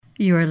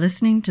You are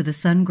listening to the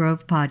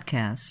Sungrove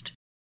Podcast.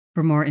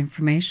 For more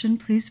information,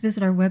 please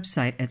visit our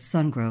website at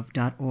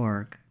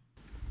sungrove.org.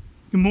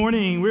 Good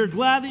morning. We're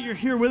glad that you're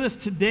here with us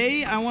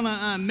today. I want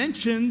to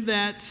mention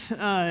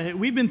that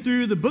we've been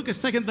through the book of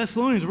 2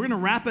 Thessalonians. We're going to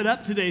wrap it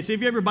up today. So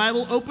if you have your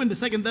Bible, open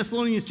to 2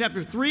 Thessalonians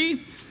chapter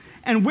 3.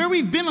 And where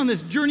we've been on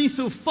this journey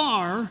so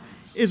far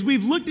is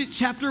we've looked at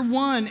chapter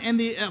 1 and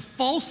the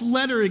false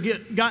letter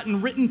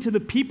gotten written to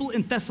the people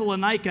in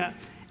Thessalonica.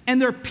 And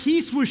their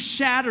peace was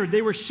shattered.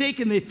 They were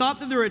shaken. They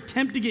thought that their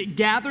attempt to get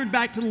gathered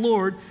back to the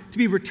Lord, to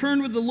be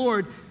returned with the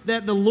Lord,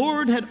 that the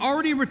Lord had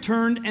already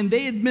returned and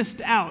they had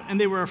missed out. And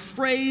they were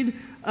afraid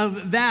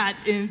of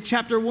that in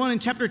chapter 1. In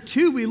chapter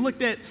 2, we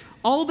looked at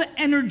all the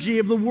energy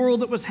of the world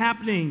that was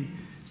happening,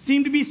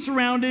 seemed to be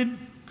surrounded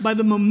by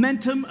the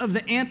momentum of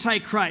the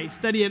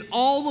Antichrist, that he had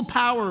all the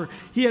power,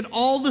 he had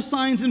all the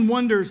signs and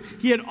wonders,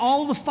 he had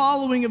all the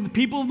following of the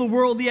people of the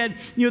world, he had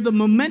the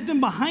momentum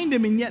behind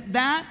him, and yet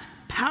that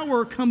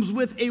power comes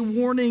with a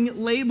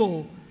warning label.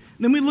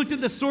 And then we looked at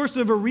the source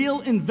of a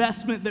real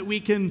investment that we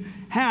can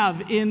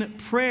have in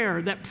prayer,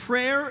 that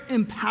prayer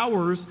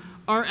empowers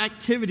our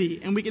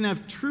activity, and we can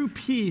have true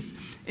peace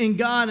in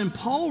God. And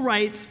Paul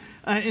writes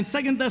in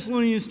 2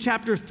 Thessalonians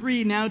chapter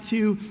 3 now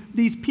to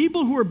these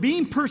people who are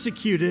being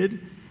persecuted,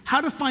 how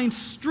to find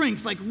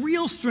strength, like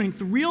real strength,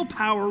 real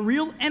power,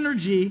 real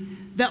energy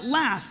that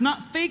lasts,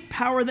 not fake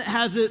power that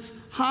has its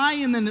high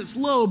and then it's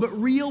low, but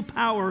real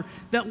power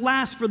that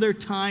lasts for their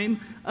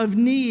time of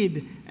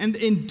need and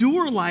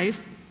endure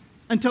life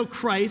until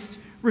Christ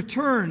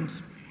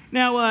returns.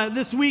 Now,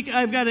 this week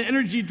I've got an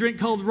energy drink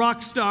called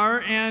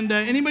Rockstar, and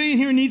anybody in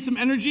here need some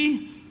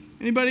energy?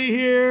 Anybody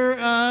here?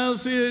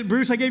 Let's see,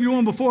 Bruce, I gave you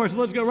one before, so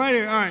let's go right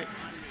here. All right,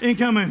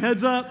 incoming,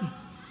 heads up.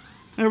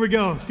 There we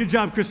go. Good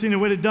job, Christina.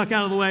 Way to duck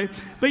out of the way.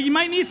 But you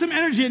might need some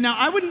energy. Now,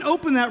 I wouldn't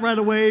open that right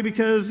away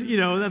because,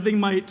 that thing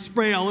might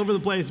spray all over the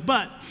place.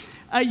 But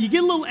you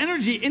get a little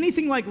energy.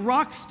 Anything like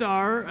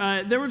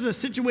Rockstar, there was a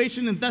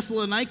situation in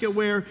Thessalonica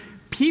where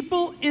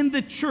people in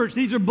the church,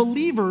 these are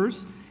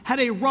believers, had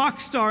a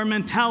Rockstar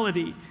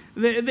mentality.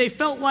 They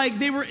felt like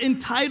they were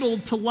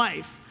entitled to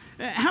life.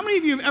 How many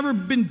of you have ever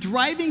been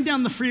driving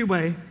down the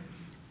freeway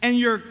and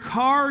your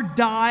car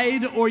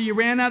died or you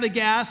ran out of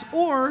gas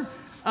or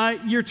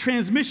your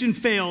transmission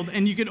failed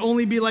and you could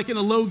only be like in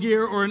a low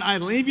gear or an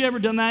idle? Any of you ever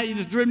done that? You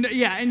just driven,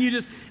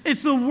 and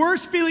it's the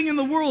worst feeling in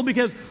the world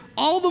because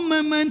all the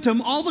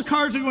momentum, all the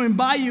cars are going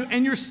by you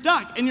and you're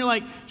stuck and you're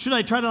like, should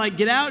I try to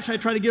get out? Should I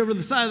try to get over to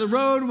the side of the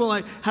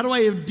road? How do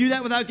I do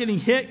that without getting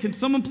hit? Can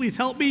someone please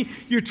help me?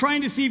 You're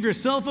trying to see if your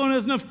cell phone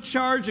has enough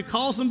charge to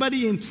call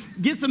somebody and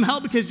get some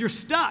help because you're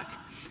stuck.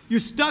 You're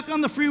stuck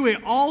on the freeway.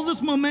 All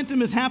this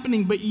momentum is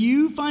happening, but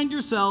you find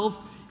yourself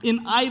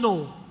in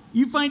idle.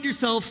 You find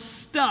yourself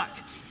stuck.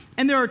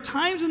 And there are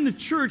times in the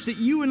church that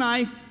you and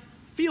I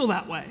feel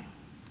that way.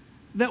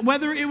 That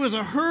whether it was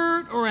a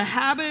hurt or a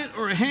habit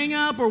or a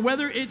hang-up or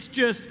whether it's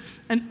just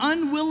an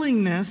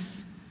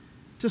unwillingness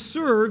to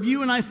serve,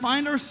 you and I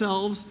find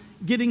ourselves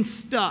getting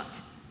stuck.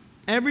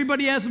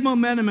 Everybody has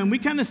momentum, and we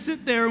kind of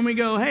sit there and we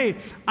go, hey,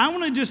 I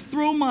want to just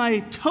throw my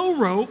tow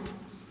rope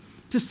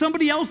to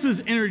somebody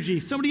else's energy,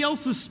 somebody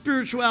else's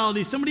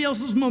spirituality, somebody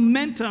else's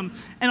momentum,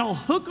 and I'll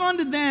hook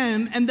onto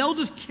them, and they'll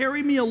just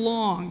carry me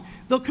along.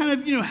 They'll kind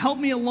of, help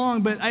me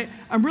along, but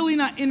I'm really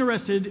not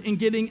interested in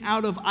getting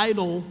out of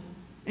idle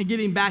and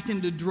getting back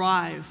into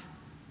drive.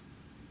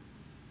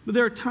 But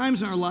there are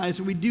times in our lives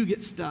where we do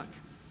get stuck.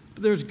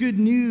 But there's good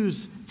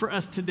news for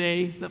us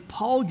today that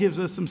Paul gives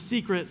us some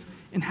secrets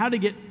in how to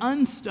get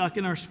unstuck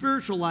in our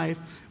spiritual life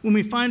when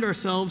we find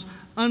ourselves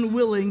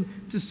unwilling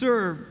to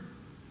serve.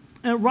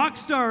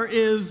 Rockstar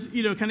is,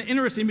 kind of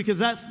interesting because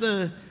that's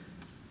the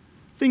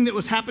thing that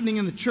was happening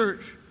in the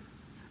church.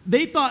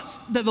 They thought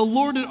that the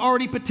Lord had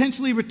already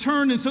potentially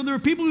returned, and so there were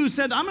people who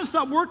said, I'm going to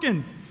stop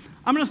working.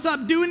 I'm going to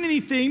stop doing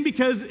anything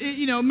because,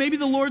 maybe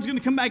the Lord's going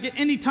to come back at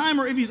any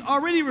time, or if he's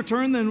already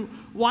returned, then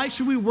why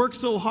should we work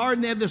so hard?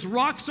 And they have this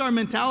Rockstar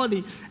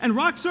mentality, and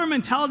Rockstar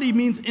mentality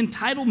means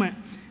entitlement.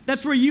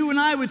 That's where you and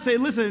I would say,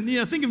 listen,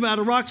 think about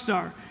a rock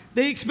star.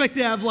 They expect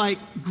to have,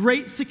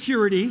 great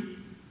security.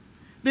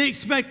 They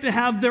expect to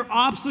have their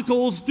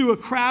obstacles through a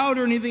crowd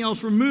or anything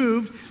else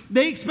removed.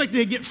 They expect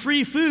to get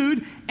free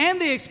food.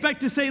 And they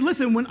expect to say,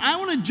 listen, when I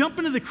want to jump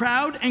into the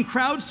crowd and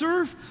crowd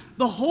surf,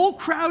 the whole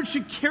crowd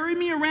should carry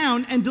me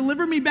around and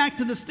deliver me back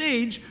to the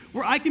stage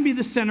where I can be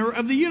the center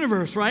of the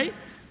universe, right?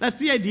 That's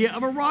the idea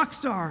of a rock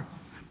star.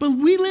 But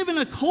we live in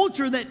a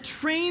culture that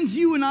trains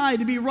you and I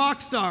to be rock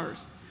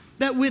stars.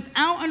 That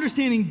without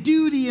understanding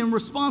duty and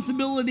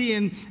responsibility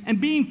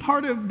and being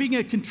part of being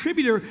a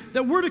contributor,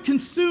 that we're to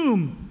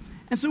consume.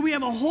 And so we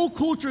have a whole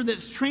culture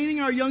that's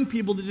training our young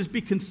people to just be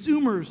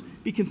consumers,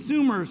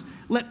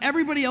 let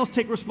everybody else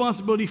take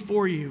responsibility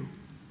for you.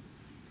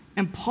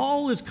 And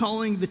Paul is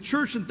calling the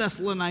church in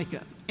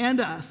Thessalonica and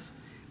us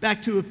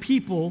back to a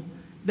people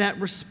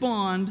that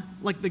respond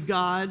like the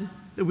God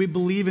that we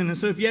believe in. And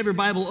so if you have your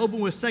Bible,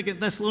 open with 2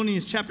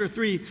 Thessalonians chapter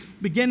 3,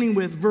 beginning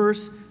with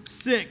verse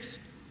 6.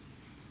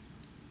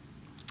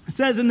 It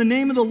says, in the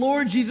name of the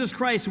Lord Jesus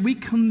Christ, we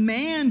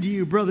command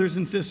you, brothers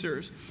and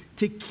sisters,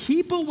 to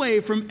keep away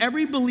from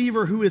every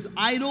believer who is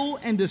idle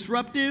and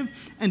disruptive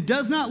and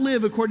does not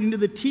live according to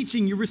the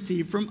teaching you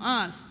received from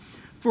us.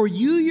 For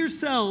you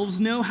yourselves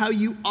know how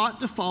you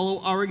ought to follow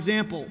our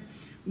example.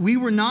 We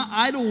were not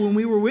idle when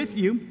we were with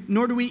you,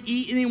 nor do we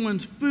eat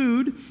anyone's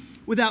food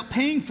without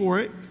paying for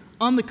it.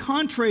 On the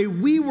contrary,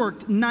 we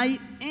worked night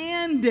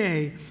and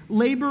day,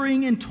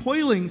 laboring and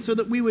toiling so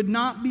that we would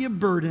not be a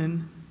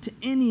burden to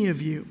any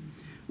of you.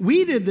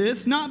 We did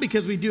this not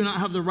because we do not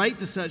have the right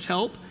to such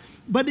help,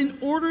 but in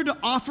order to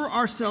offer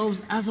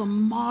ourselves as a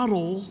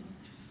model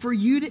for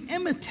you to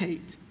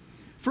imitate.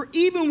 For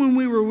even when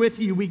we were with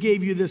you, we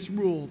gave you this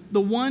rule: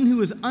 the one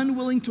who is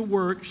unwilling to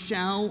work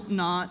shall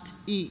not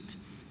eat.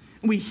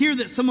 And we hear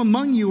that some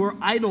among you are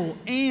idle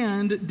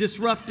and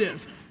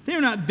disruptive. They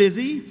are not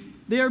busy,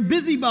 they are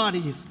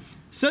busybodies.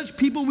 Such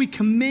people we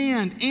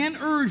command and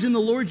urge in the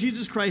Lord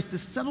Jesus Christ to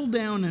settle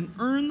down and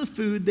earn the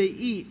food they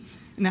eat.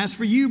 And as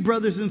for you,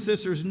 brothers and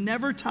sisters,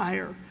 never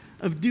tire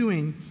of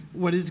doing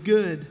what is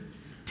good.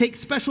 Take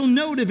special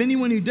note of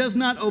anyone who does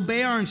not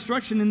obey our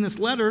instruction in this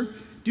letter.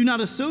 Do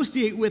not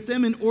associate with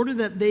them in order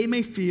that they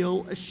may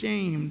feel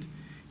ashamed.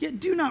 Yet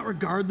do not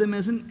regard them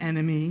as an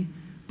enemy,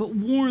 but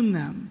warn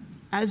them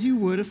as you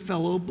would a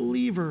fellow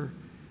believer.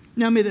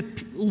 Now may the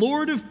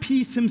Lord of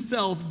peace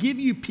himself give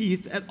you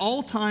peace at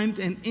all times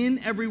and in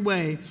every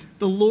way.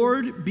 The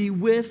Lord be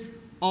with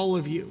all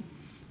of you.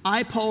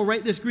 I, Paul,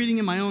 write this greeting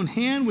in my own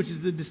hand, which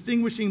is the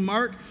distinguishing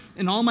mark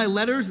in all my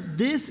letters.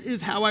 This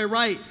is how I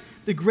write.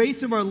 The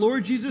grace of our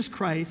Lord Jesus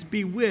Christ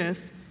be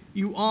with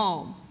you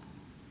all.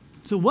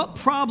 So what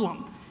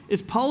problem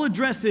is Paul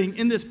addressing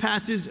in this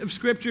passage of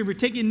Scripture? If you're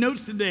taking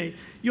notes today,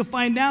 you'll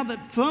find out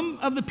that some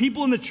of the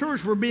people in the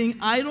church were being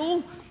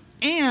idle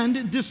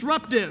and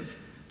disruptive.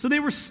 So they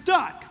were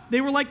stuck.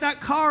 They were like that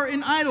car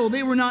in idle.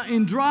 They were not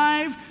in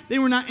drive. They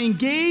were not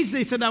engaged.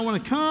 They said, I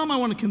want to come, I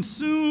want to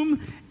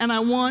consume, and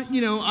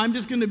I'm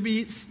just going to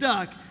be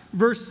stuck.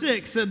 Verse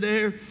 6 said,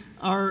 there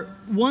are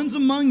ones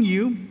among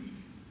you.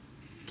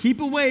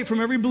 Keep away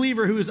from every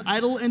believer who is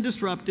idle and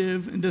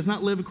disruptive and does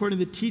not live according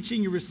to the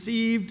teaching you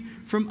received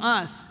from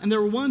us. And there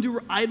were ones who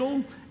were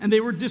idle and they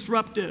were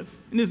disruptive.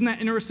 And isn't that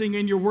interesting?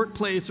 In your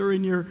workplace or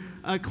in your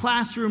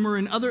classroom or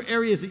in other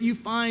areas that you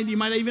find, you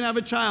might even have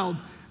a child.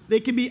 They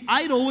can be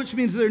idle, which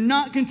means they're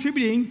not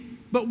contributing,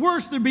 but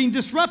worse, they're being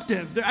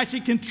disruptive. They're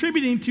actually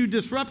contributing to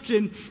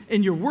disruption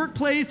in your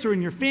workplace or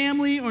in your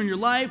family or in your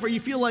life, or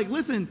you feel like,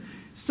 listen,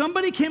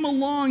 somebody came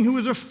along who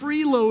was a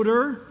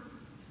freeloader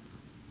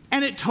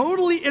and it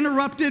totally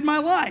interrupted my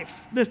life,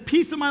 the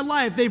piece of my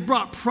life. They've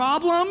brought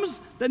problems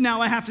that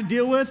now I have to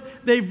deal with.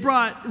 They've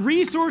brought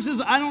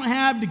resources I don't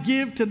have to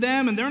give to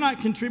them, and they're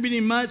not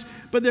contributing much,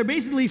 but they're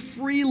basically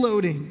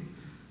freeloading.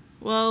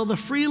 Well, the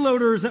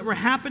freeloaders that were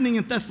happening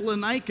in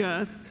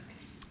Thessalonica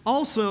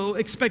also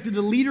expected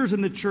the leaders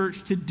in the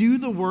church to do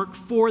the work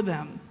for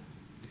them.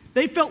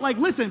 They felt like,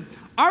 listen,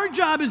 our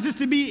job is just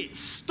to be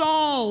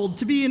stalled,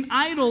 to be an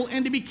idle,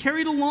 and to be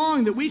carried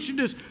along, that we should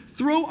just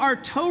throw our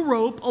tow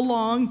rope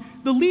along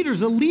the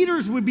leaders. The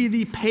leaders would be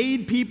the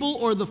paid people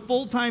or the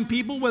full-time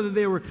people, whether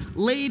they were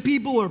lay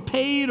people or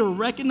paid or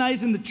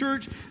recognized in the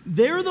church.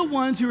 They're the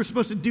ones who are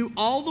supposed to do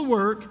all the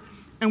work,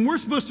 and we're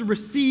supposed to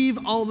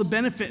receive all the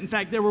benefit. In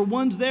fact, there were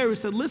ones there who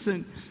said,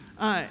 listen,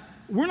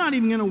 we're not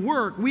even going to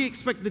work. We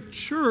expect the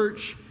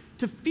church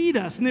to feed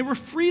us. And they were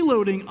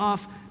freeloading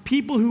off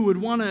people who would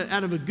want to,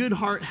 out of a good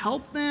heart,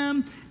 help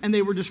them, and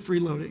they were just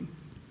freeloading.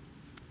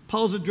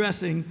 Paul's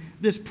addressing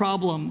this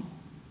problem.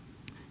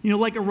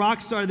 Like a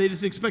rock star, they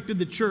just expected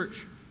the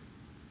church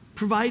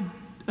provide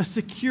a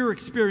secure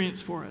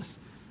experience for us,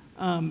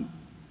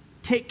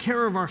 take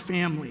care of our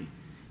family,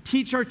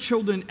 teach our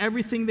children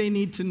everything they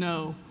need to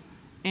know,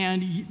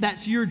 and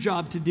that's your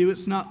job to do.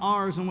 It's not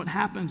ours. And what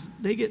happens?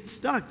 They get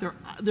stuck.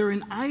 They're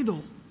an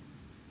idol.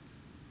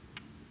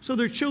 So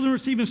their children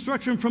receive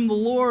instruction from the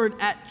Lord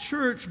at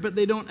church, but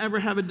they don't ever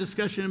have a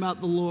discussion about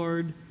the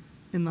Lord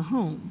in the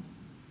home,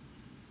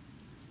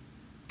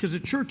 because the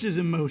church is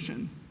in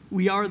motion.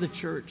 We are the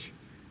church,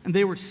 and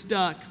they were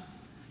stuck.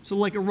 So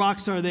like a rock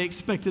star, they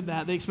expected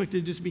that. They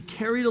expected to just be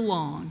carried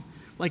along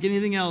like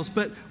anything else.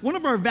 But one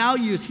of our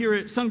values here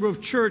at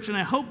Sungrove Church, and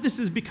I hope this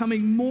is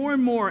becoming more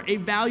and more a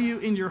value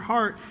in your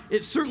heart,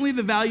 it's certainly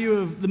the value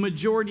of the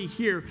majority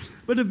here,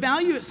 but a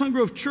value at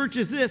Sungrove Church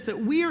is this, that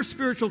we are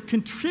spiritual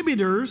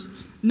contributors,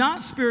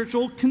 not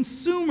spiritual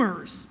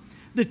consumers.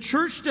 The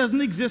church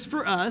doesn't exist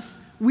for us.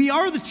 We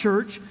are the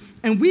church,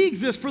 and we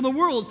exist for the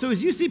world. So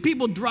as you see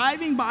people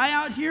driving by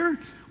out here,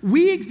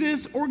 we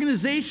exist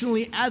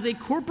organizationally as a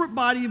corporate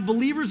body of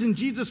believers in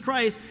Jesus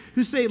Christ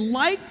who say,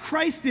 like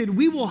Christ did,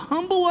 we will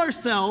humble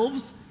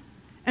ourselves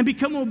and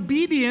become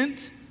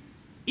obedient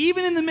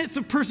even in the midst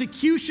of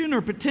persecution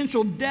or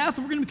potential death.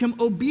 We're going to become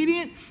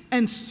obedient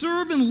and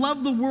serve and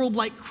love the world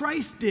like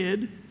Christ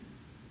did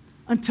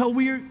until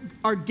we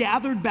are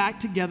gathered back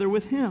together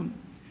with him.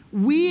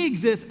 We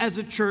exist as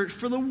a church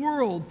for the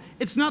world.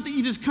 It's not that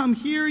you just come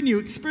here and you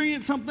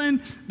experience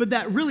something, but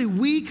that really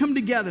we come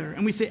together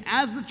and we say,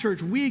 as the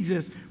church, we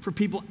exist for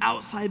people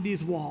outside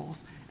these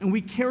walls. And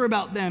we care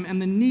about them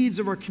and the needs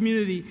of our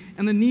community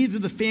and the needs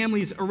of the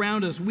families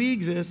around us. We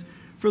exist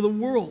for the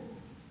world.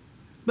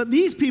 But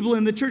these people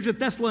in the church at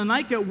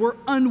Thessalonica were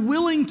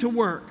unwilling to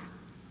work.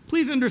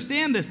 Please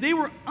understand this. They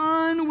were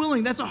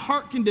unwilling. That's a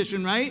heart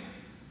condition, right?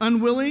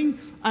 Unwilling.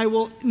 I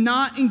will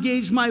not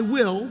engage my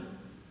will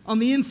on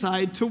the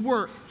inside to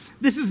work.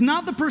 This is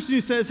not the person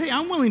who says, hey,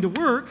 I'm willing to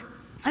work.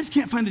 I just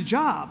can't find a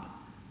job.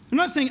 I'm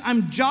not saying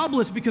I'm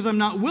jobless because I'm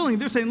not willing.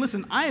 They're saying,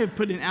 listen, I have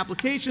put in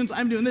applications.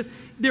 I'm doing this.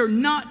 They're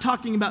not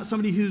talking about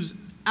somebody who's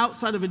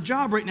outside of a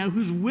job right now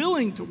who's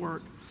willing to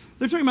work.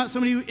 They're talking about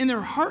somebody who in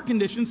their heart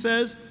condition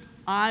says,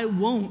 I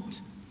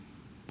won't.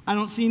 I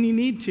don't see any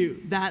need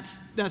to.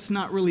 That's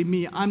not really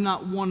me. I'm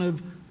not one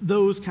of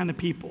those kind of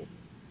people.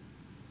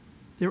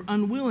 They're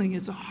unwilling.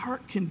 It's a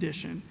heart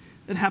condition.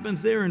 That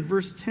happens there in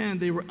verse 10.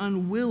 They were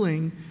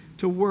unwilling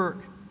to work.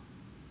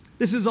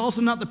 This is also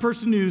not the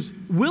person who's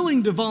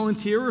willing to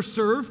volunteer or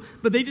serve,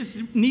 but they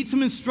just need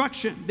some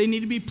instruction. They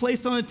need to be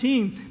placed on a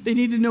team. They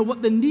need to know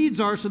what the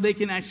needs are so they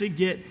can actually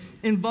get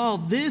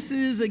involved. This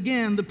is,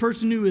 again, the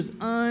person who is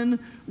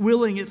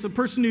unwilling. It's the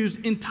person who's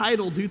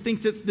entitled, who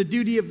thinks it's the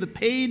duty of the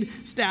paid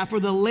staff or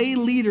the lay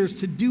leaders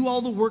to do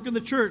all the work of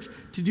the church,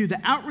 to do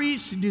the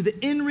outreach, to do the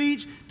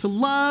in-reach, to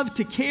love,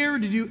 to care,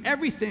 to do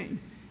everything.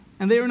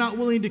 And they are not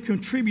willing to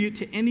contribute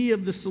to any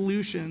of the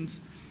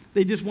solutions.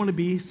 They just want to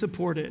be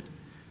supported.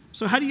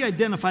 So how do you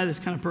identify this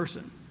kind of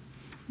person?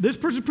 This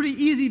person is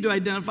pretty easy to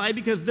identify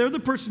because they're the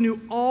person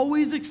who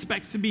always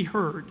expects to be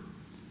heard.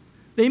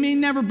 They may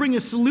never bring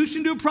a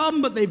solution to a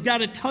problem, but they've got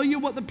to tell you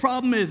what the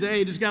problem is.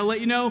 Hey, just got to let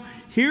you know,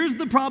 here's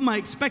the problem. I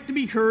expect to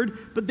be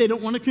heard, but they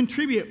don't want to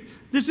contribute.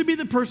 This would be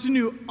the person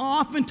who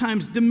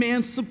oftentimes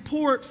demands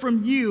support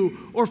from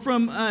you or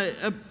from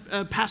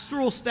a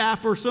pastoral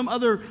staff or some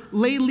other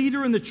lay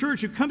leader in the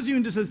church who comes to you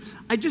and just says,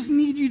 I just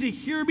need you to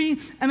hear me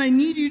and I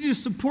need you to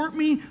support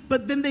me,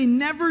 but then they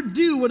never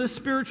do what a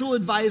spiritual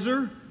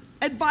advisor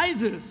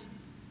advises.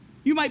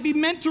 You might be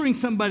mentoring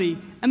somebody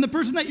and the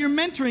person that you're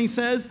mentoring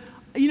says,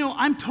 you know,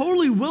 I'm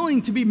totally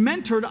willing to be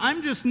mentored.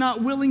 I'm just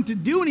not willing to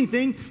do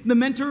anything the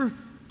mentor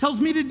tells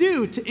me to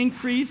do to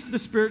increase the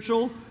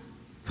spiritual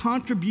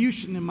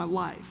contribution in my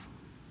life.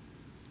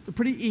 They're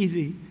pretty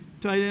easy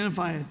to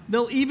identify.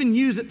 They'll even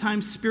use at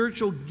times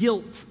spiritual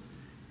guilt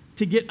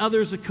to get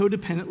others to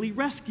codependently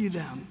rescue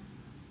them.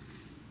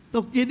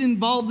 They'll get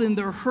involved in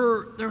their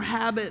hurt, their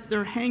habit,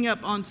 their hang-up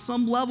on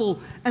some level,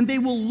 and they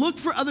will look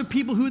for other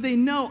people who they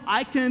know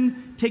I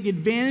can take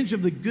advantage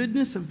of the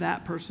goodness of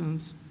that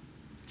person's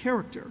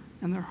character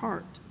and their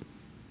heart.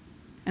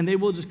 And they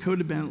will just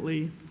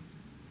codependently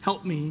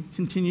help me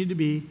continue to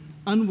be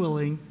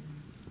unwilling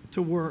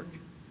to work.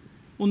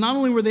 Well, not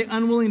only were they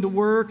unwilling to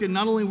work, and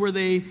not only were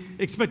they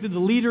expected the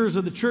leaders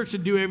of the church to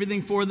do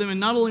everything for them, and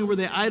not only were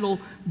they idle,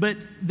 but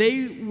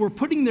they were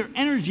putting their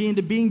energy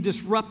into being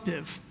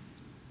disruptive.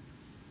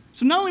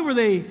 So not only were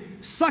they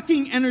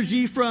sucking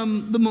energy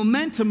from the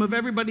momentum of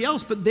everybody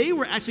else, but they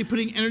were actually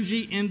putting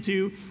energy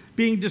into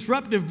being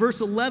disruptive.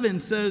 Verse 11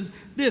 says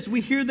this,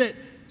 we hear that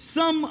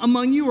some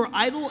among you are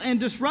idle and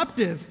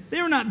disruptive. They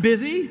are not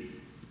busy.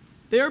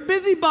 They are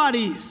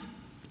busybodies.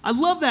 I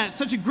love that. It's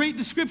such a great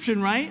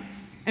description, right?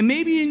 And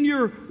maybe in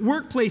your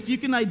workplace, you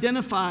can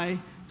identify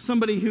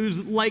somebody who's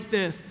like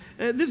this.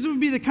 This would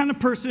be the kind of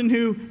person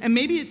who, and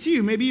maybe it's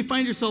you, maybe you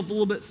find yourself a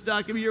little bit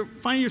stuck. Maybe you're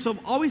finding yourself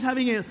always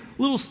having a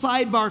little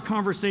sidebar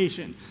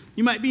conversation.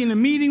 You might be in a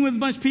meeting with a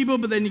bunch of people,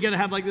 but then you got to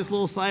have like this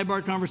little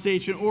sidebar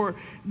conversation. Or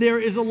there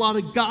is a lot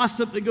of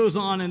gossip that goes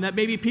on, and that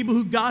maybe people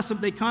who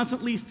gossip, they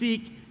constantly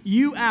seek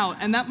you out.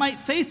 And that might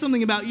say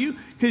something about you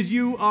because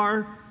you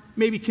are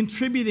maybe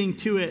contributing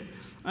to it.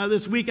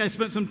 This week I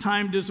spent some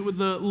time just with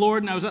the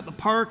Lord, and I was at the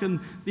park, and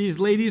these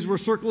ladies were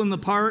circling the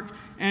park,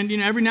 and you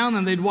know, every now and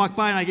then they'd walk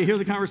by and I could hear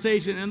the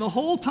conversation, and the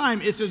whole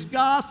time it's just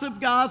gossip.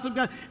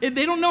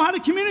 They don't know how to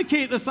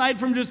communicate aside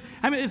from just,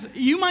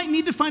 you might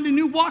need to find a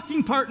new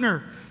walking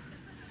partner,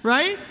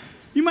 right?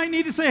 You might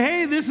need to say,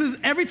 hey, this is,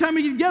 every time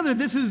we get together,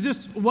 this is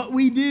just what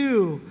we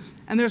do.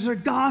 And there's a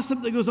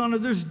gossip that goes on, or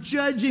there's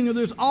judging, or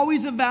there's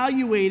always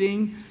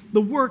evaluating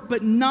the work,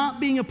 but not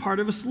being a part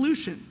of a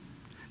solution.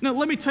 Now,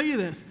 let me tell you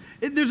this.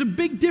 There's a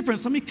big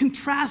difference. Let me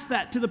contrast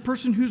that to the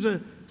person who's a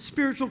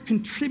spiritual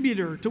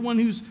contributor, to one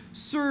who's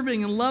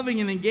serving and loving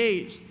and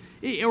engaged.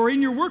 Or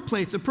in your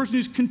workplace, a person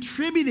who's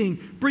contributing,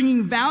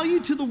 bringing value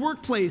to the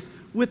workplace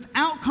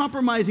without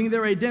compromising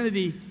their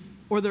identity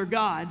or their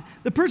God.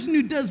 The person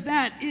who does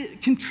that,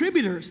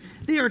 contributors,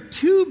 they are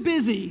too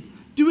busy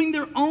doing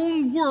their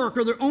own work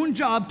or their own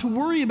job to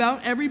worry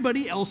about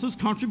everybody else's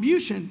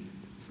contribution.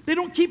 They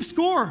don't keep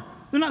score.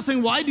 They're not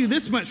saying, well, I do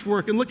this much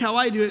work, and look how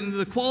I do it, and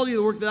the quality of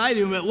the work that I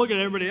do, but look at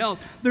everybody else.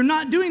 They're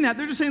not doing that.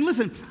 They're just saying,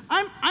 listen,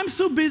 I'm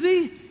so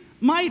busy.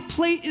 My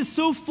plate is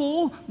so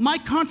full. My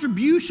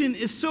contribution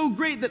is so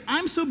great that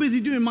I'm so busy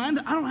doing mine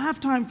that I don't have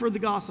time for the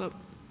gossip.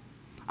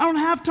 I don't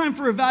have time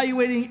for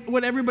evaluating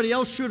what everybody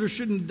else should or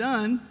shouldn't have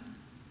done.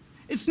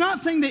 It's not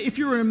saying that if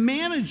you're a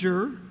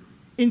manager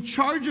in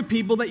charge of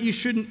people that you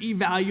shouldn't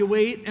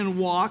evaluate and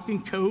walk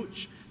and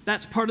coach.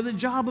 That's part of the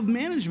job of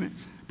management.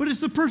 But it's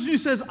the person who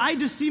says, I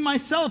just see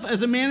myself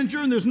as a manager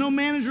and there's no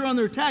manager on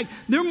their tag.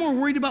 They're more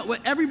worried about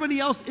what everybody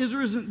else is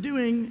or isn't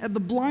doing at the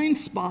blind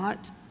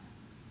spot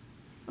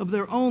of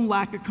their own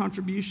lack of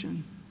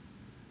contribution.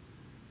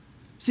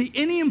 See,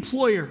 any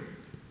employer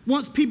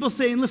wants people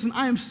saying, listen,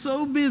 I am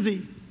so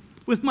busy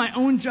with my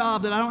own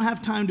job that I don't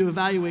have time to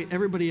evaluate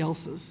everybody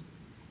else's.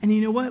 And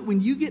you know what?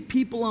 When you get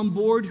people on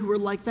board who are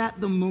like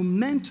that, the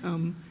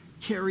momentum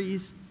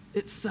carries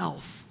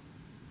itself.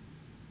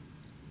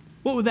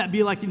 What would that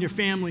be like in your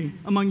family,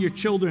 among your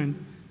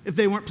children, if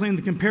they weren't playing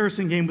the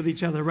comparison game with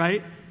each other,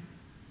 right?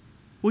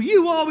 Well,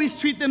 you always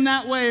treat them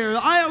that way, or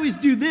I always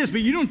do this,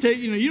 but you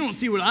don't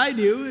see what I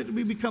do.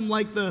 We become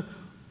like the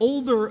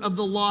older of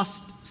the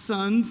lost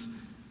sons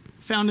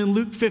found in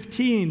Luke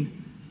 15,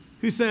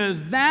 who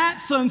says, that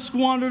son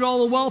squandered all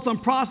the wealth on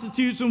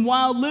prostitutes and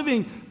wild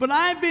living, but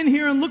I've been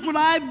here and look what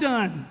I've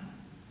done.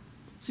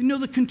 So,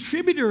 the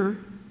contributor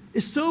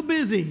is so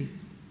busy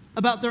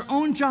about their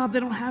own job,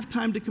 they don't have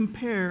time to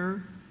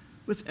compare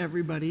with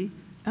everybody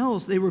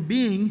else. They were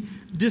being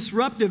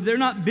disruptive. They're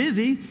not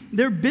busy,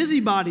 they're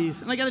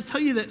busybodies. And I got to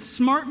tell you that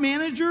smart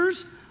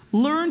managers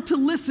learn to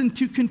listen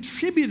to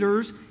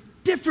contributors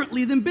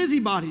differently than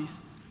busybodies.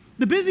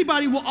 The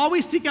busybody will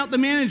always seek out the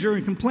manager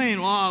and complain,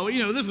 oh,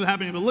 this was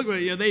happening, but look what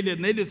they did,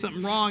 and they did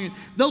something wrong. And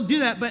they'll do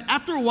that, but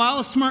after a while,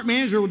 a smart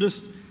manager will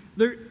just,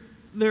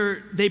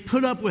 they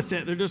put up with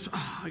it. They're just,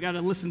 I got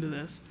to listen to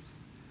this.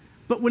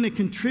 But when a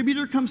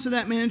contributor comes to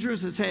that manager and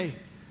says, hey,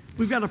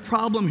 we've got a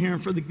problem here,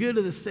 and for the good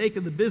of the sake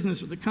of the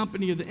business or the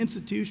company or the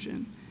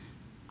institution,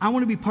 I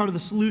want to be part of the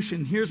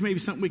solution. Here's maybe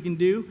something we can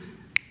do.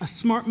 A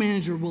smart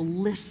manager will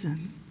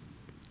listen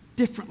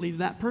differently to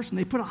that person.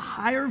 They put a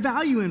higher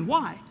value in.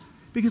 Why?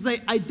 Because they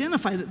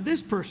identify that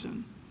this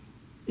person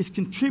is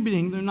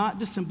contributing. They're not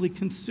just simply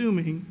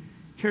consuming,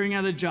 carrying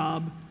out a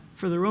job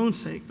for their own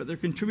sake, but they're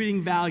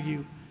contributing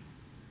value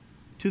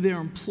to their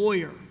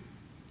employer.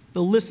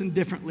 They'll listen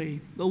differently.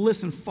 They'll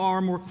listen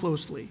far more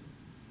closely.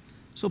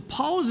 So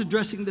Paul is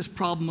addressing this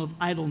problem of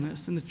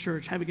idleness in the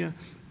church, having a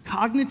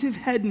cognitive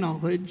head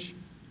knowledge,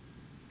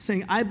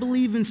 saying, I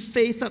believe in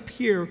faith up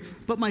here,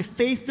 but my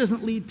faith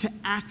doesn't lead to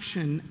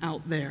action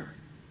out there.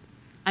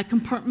 I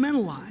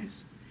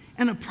compartmentalize.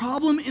 And a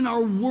problem in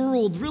our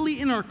world,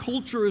 really in our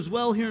culture as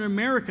well here in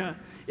America,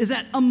 is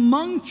that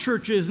among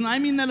churches, and I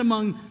mean that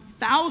among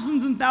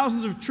thousands and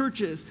thousands of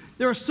churches,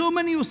 there are so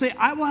many who will say,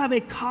 I will have a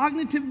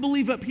cognitive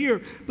belief up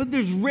here, but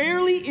there's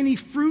rarely any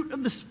fruit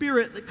of the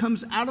Spirit that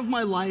comes out of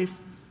my life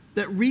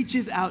that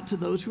reaches out to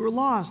those who are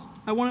lost.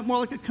 I want it more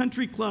like a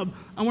country club.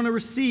 I want to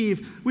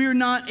receive. We are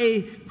not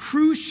a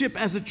cruise ship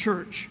as a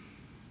church.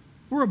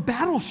 We're a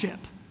battleship.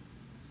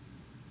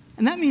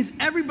 And that means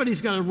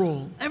everybody's got a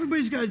role.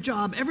 Everybody's got a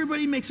job.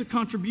 Everybody makes a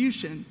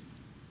contribution.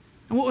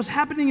 And what was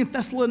happening in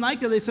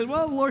Thessalonica, they said,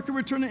 well, the Lord can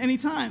return at any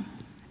time.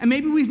 And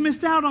maybe we've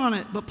missed out on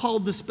it, but Paul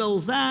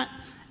dispels that.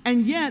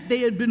 And yet they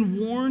had been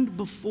warned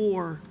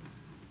before.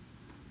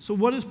 So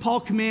what does Paul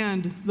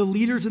command the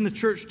leaders in the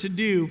church to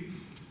do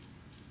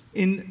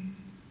in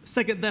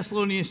 2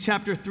 Thessalonians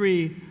chapter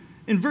 3?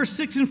 In verse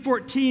 6 and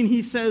 14,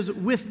 he says,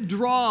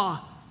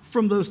 withdraw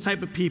from those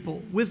type of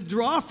people.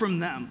 Withdraw from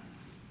them.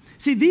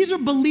 See, these are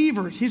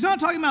believers. He's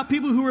not talking about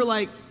people who are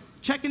like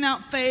checking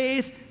out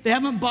faith. They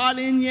haven't bought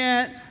in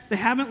yet. They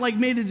haven't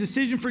made a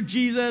decision for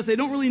Jesus. They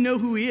don't really know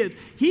who he is.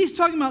 He's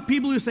talking about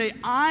people who say,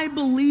 I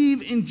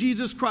believe in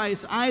Jesus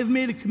Christ. I have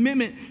made a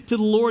commitment to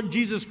the Lord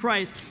Jesus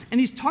Christ. And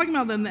he's talking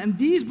about them. And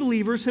these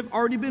believers have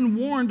already been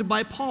warned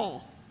by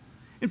Paul.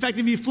 In fact,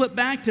 if you flip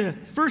back to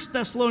 1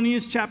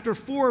 Thessalonians chapter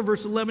 4,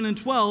 verse 11 and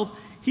 12,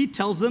 he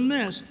tells them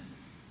this.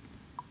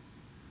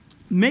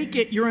 Make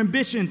it your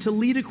ambition to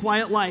lead a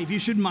quiet life. You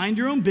should mind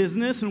your own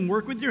business and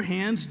work with your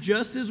hands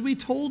just as we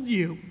told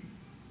you,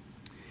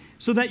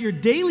 so that your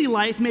daily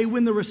life may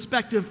win the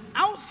respect of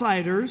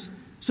outsiders,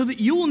 so that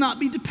you will not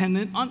be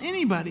dependent on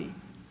anybody.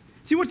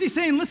 See, what's he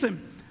saying?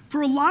 Listen,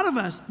 for a lot of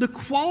us, the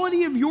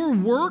quality of your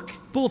work,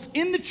 both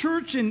in the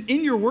church and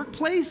in your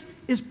workplace,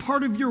 is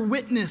part of your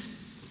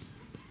witness.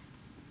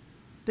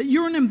 That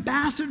you're an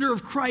ambassador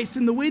of Christ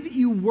in the way that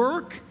you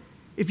work.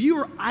 If you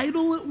are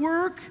idle at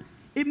work,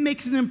 it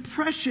makes an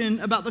impression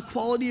about the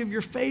quality of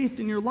your faith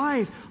in your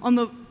life. On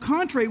the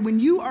contrary, when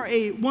you are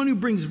one who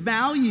brings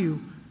value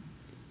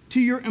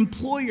to your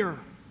employer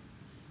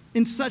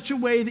in such a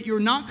way that you're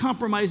not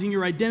compromising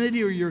your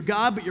identity or your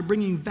God, but you're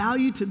bringing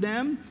value to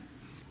them,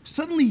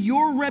 suddenly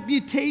your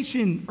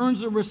reputation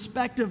earns the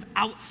respect of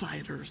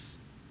outsiders.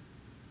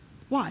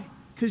 Why?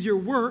 Because your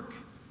work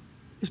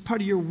is part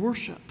of your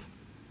worship.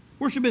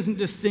 Worship isn't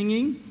just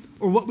singing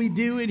or what we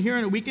do in here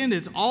on a weekend.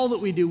 It's all that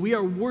we do. We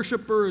are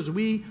worshipers.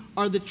 We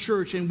are the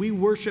church, and we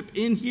worship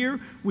in here.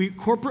 We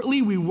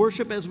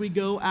worship as we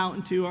go out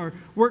into our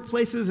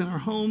workplaces and our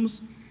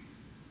homes.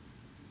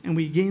 And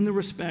we gain the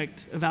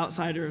respect of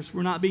outsiders.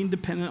 We're not being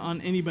dependent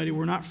on anybody.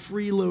 We're not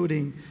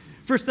freeloading.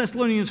 1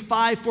 Thessalonians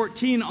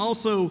 5:14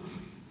 also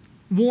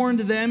warned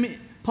them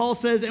Paul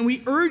says, and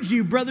we urge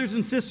you, brothers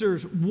and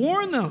sisters,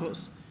 warn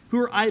those who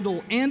are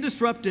idle and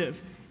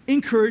disruptive.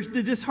 Encourage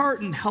the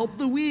disheartened, help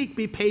the weak,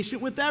 be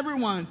patient with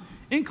everyone,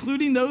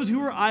 including those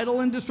who are idle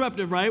and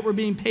disruptive, right? We're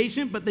being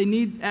patient, but they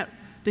need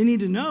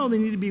to know, they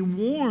need to be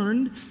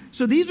warned.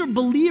 So these are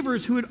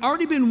believers who had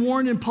already been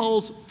warned in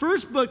Paul's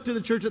first book to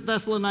the church at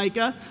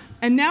Thessalonica.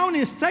 And now in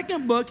his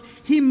second book,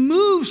 he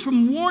moves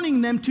from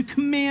warning them to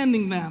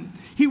commanding them.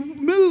 He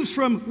moves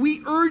from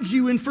we urge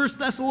you in 1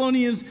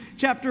 Thessalonians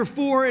chapter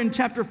 4 and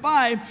chapter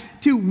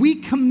 5 to we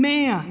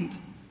command.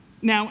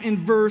 Now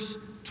in verse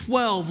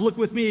 12, look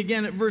with me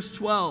again at verse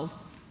 12.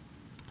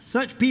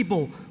 Such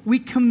people we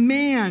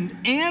command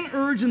and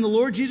urge in the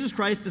Lord Jesus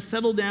Christ to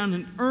settle down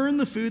and earn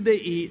the food they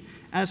eat.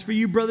 As for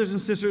you, brothers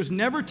and sisters,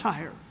 never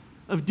tire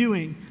of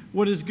doing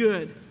what is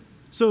good.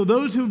 So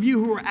those of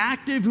you who are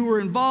active, who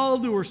are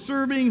involved, who are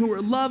serving, who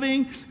are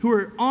loving, who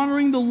are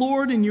honoring the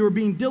Lord, and you are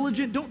being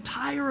diligent, don't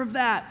tire of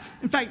that.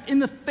 In fact, in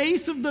the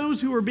face of those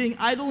who are being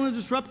idle and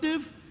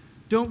disruptive,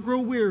 don't grow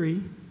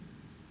weary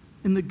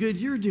in the good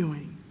you're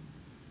doing,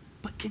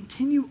 but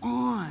continue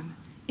on.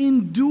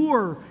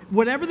 Endure,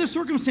 whatever the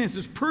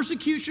circumstances,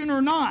 persecution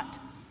or not,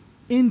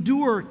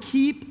 endure,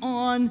 keep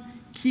on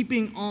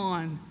keeping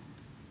on.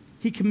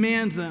 He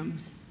commands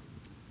them.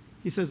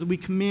 He says that we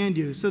command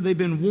you. So they've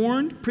been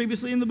warned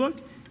previously in the book.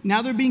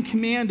 Now they're being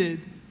commanded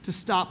to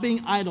stop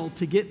being idle,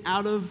 to get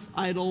out of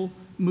idle,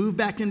 move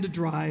back into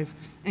drive,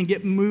 and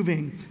get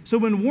moving. So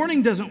when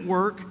warning doesn't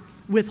work,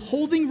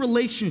 withholding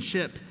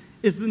relationship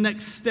is the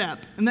next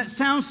step. And that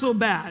sounds so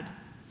bad.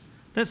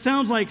 That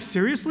sounds like,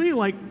 seriously?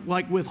 Like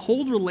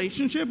withhold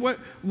relationship?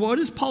 What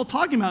is Paul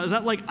talking about? Is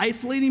that like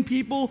isolating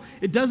people?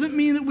 It doesn't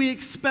mean that we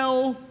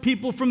expel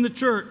people from the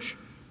church,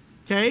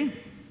 okay?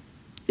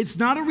 It's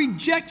not a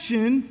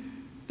rejection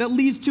that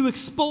leads to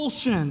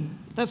expulsion.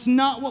 That's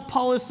not what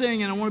Paul is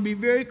saying, and I want to be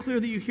very clear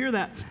that you hear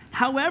that.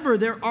 However,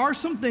 there are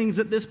some things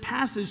that this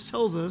passage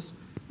tells us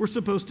we're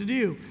supposed to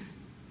do.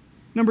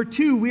 Number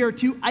 2, we are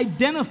to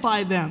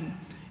identify them.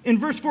 In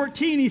verse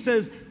 14, he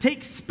says,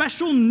 take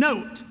special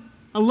note.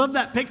 I love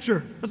that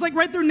picture. It's like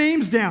write their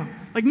names down.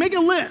 Like make a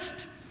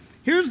list.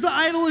 Here's the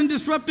idle and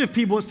disruptive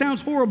people. It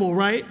sounds horrible,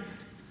 right?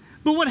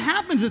 But what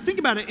happens is, think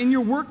about it, in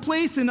your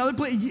workplace and other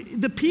places,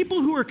 the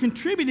people who are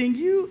contributing,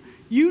 you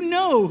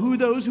know who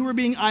those who are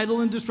being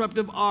idle and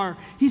disruptive are.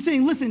 He's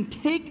saying, listen,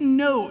 take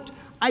note,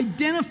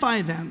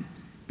 identify them,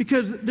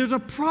 because there's a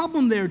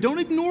problem there. Don't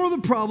ignore the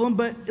problem,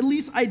 but at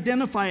least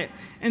identify it.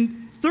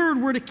 And third,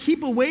 we're to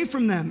keep away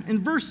from them.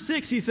 In verse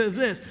 6, he says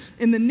this,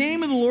 in the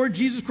name of the Lord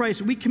Jesus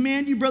Christ, we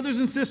command you, brothers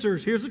and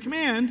sisters, here's the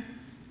command,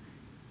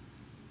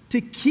 to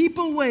keep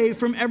away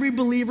from every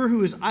believer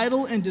who is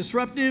idle and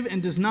disruptive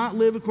and does not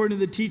live according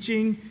to the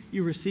teaching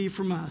you receive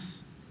from us.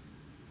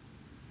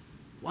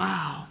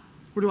 Wow.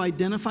 We're to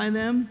identify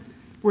them.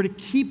 We're to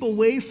keep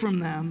away from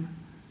them.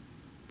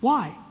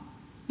 Why?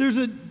 There's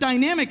a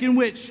dynamic in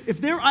which if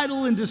they're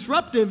idle and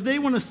disruptive, they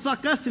want to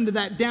suck us into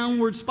that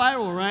downward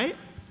spiral, right?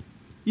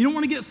 You don't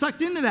want to get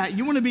sucked into that.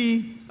 You want to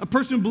be a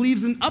person who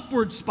believes in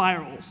upward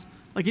spirals.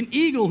 Like an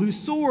eagle who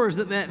soars,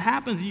 that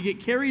happens. You get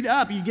carried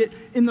up. You get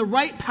in the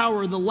right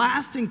power, the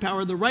lasting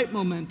power, the right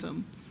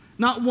momentum.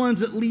 Not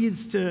ones that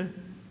leads to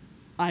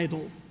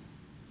idle,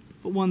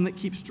 but one that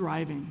keeps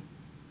driving.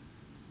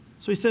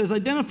 So he says,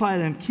 identify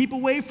them, keep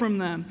away from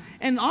them.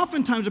 And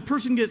oftentimes a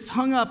person gets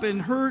hung up in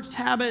hurts,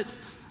 habits,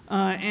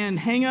 and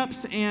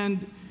hang-ups,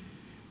 and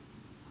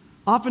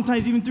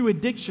oftentimes even through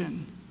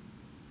addiction.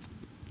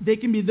 They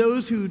can be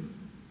those who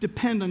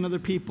depend on other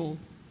people,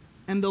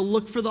 and they'll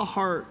look for the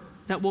heart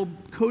that will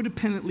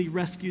codependently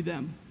rescue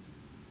them.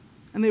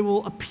 And they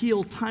will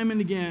appeal time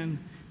and again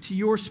to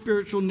your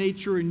spiritual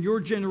nature and your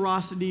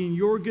generosity and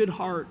your good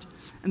heart.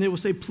 And they will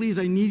say, please,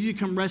 I need you to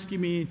come rescue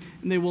me.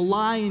 And they will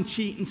lie and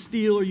cheat and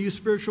steal or use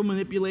spiritual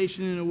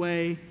manipulation in a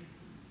way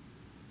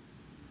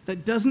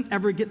that doesn't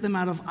ever get them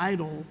out of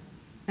idle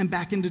and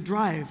back into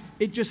drive.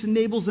 It just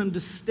enables them to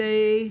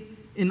stay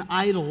in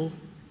idle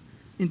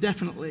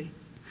indefinitely.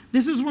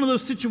 This is one of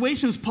those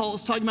situations Paul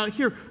is talking about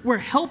here where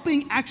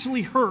helping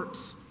actually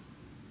hurts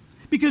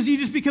because you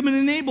just become an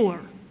enabler.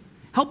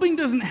 Helping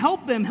doesn't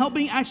help them.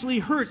 Helping actually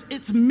hurts.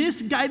 It's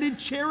misguided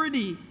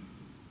charity.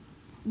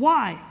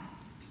 Why?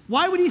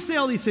 Why would he say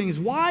all these things?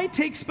 Why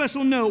take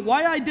special note?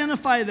 Why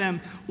identify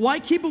them? Why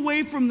keep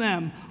away from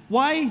them?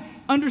 Why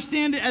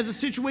understand it as a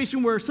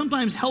situation where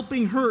sometimes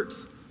helping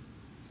hurts?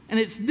 And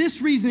it's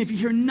this reason, if you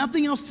hear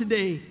nothing else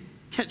today,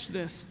 catch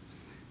this.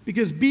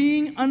 Because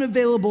being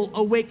unavailable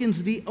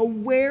awakens the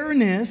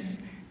awareness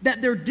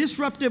that their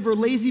disruptive or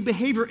lazy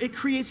behavior, it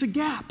creates a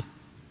gap.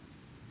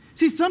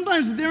 See,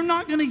 sometimes they're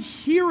not going to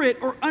hear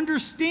it or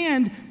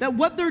understand that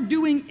what they're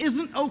doing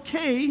isn't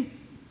okay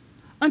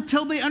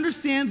until they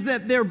understand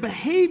that their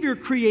behavior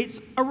creates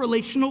a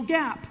relational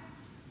gap.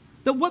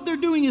 That what they're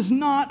doing is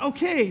not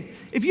okay.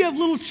 If you have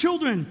little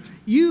children,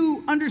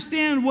 you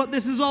understand what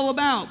this is all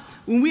about.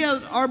 When we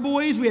had our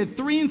boys, we had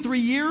 3 and 3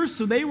 years,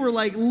 so they were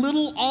like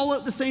little all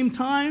at the same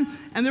time.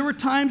 And there were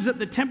times that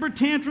the temper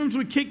tantrums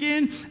would kick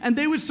in, and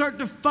they would start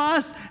to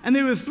fuss, and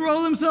they would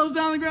throw themselves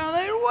down the ground.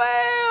 They'd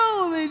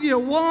wail, they'd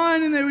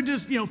one, and they would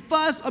just,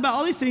 fuss about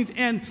all these things.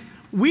 And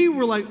we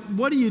were like,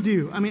 what do you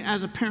do? I mean,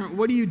 as a parent,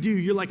 what do you do?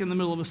 You're like in the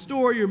middle of a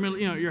store,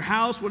 your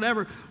house,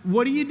 whatever.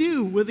 What do you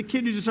do with a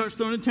kid who just starts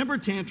throwing a temper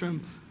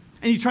tantrum?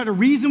 And you try to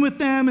reason with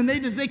them, and they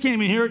can't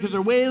even hear it because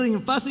they're wailing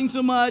and fussing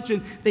so much,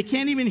 and they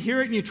can't even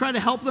hear it, and you try to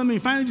help them, and you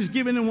finally just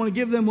give in and want to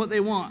give them what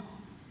they want.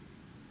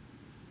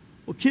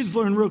 Well, kids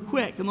learn real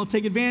quick, and they'll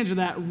take advantage of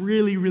that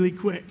really, really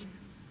quick.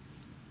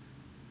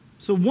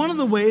 So one of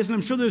the ways, and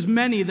I'm sure there's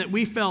many that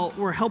we felt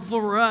were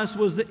helpful for us,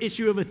 was the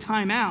issue of a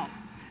timeout.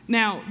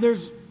 Now,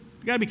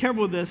 you got to be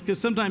careful with this because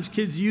sometimes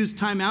kids use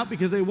timeout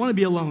because they want to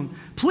be alone.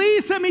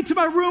 Please send me to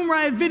my room where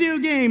I have video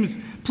games.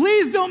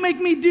 Please don't make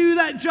me do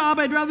that job.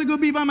 I'd rather go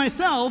be by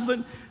myself.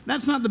 And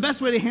that's not the best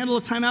way to handle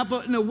a timeout,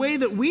 but in a way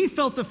that we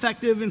felt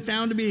effective and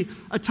found to be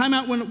a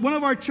timeout. When one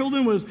of our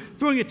children was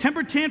throwing a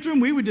temper tantrum,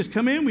 we would just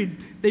come in.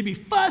 They'd be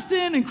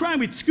fussing and crying.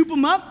 We'd scoop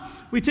them up.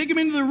 We'd take them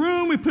into the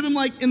room. We'd put them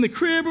like in the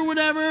crib or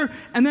whatever.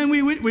 And then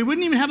we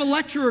wouldn't even have a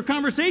lecture or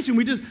conversation.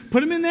 We'd just put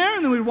them in there,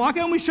 and then we'd walk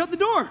out and we'd shut the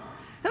door.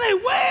 And they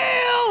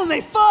wail, and they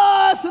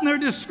fuss, and they're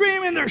just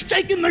screaming, they're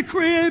shaking the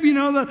crib,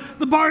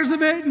 the bars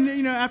of it.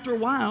 And, after a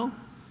while,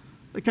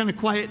 they kind of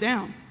quiet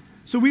down.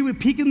 So we would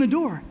peek in the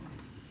door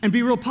and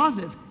be real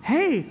positive.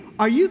 Hey,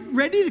 are you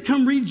ready to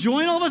come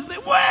rejoin all of us? They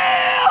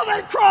wail,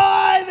 they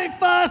cry, they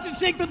fuss, and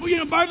shake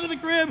the bars of the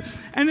crib.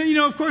 And then,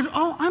 of course,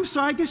 oh, I'm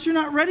sorry, I guess you're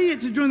not ready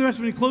yet to join the rest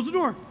of me. Close the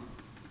door.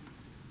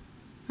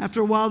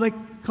 After a while, they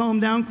calm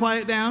down,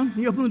 quiet down.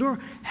 You open the door.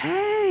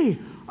 Hey,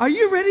 are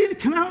you ready to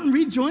come out and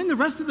rejoin the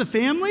rest of the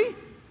family?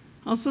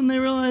 All of a sudden they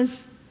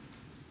realize,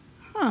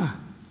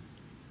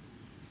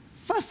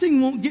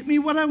 fussing won't get me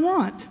what I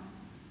want.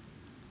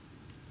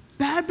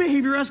 Bad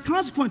behavior has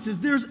consequences.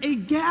 There's a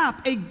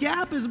gap. A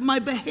gap is my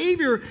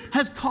behavior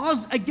has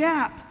caused a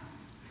gap.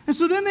 And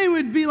so then they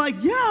would be like,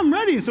 yeah, I'm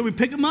ready. And so we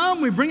pick them up,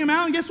 we bring them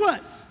out, and guess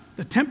what?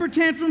 The temper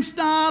tantrum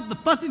stopped, the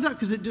fussing stopped,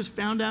 because it just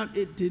found out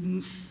it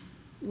didn't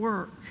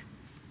work.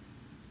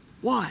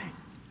 Why?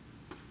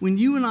 When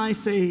you and I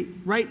say,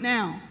 right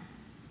now,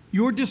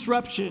 your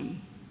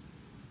disruption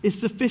is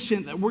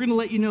sufficient that we're going to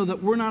let you know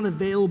that we're not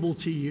available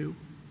to you,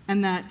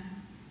 and that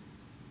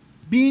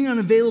being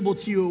unavailable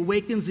to you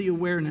awakens the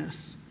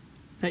awareness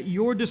that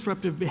your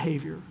disruptive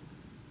behavior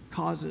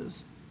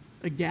causes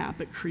a gap.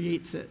 It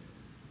creates it.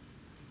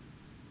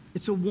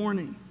 It's a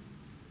warning.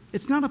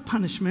 It's not a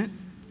punishment.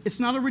 It's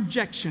not a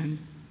rejection.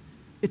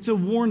 It's a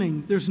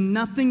warning. There's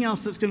nothing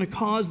else that's going to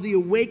cause the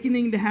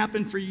awakening to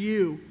happen for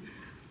you.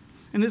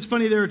 And it's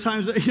funny, there are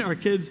times that our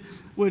kids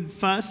would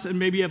fuss, and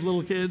maybe you have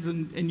little kids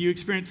and you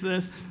experience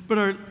this, but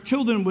our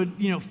children would,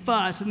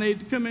 fuss, and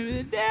they'd come in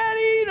and,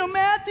 Daddy,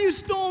 Matthew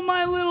stole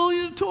my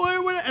little toy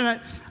or whatever.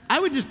 And I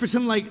would just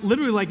pretend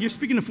literally like you're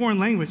speaking a foreign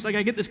language. Like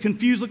I get this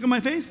confused look on my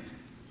face.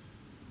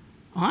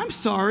 Oh, I'm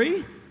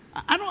sorry.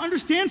 I don't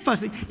understand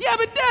fussing. Yeah,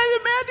 but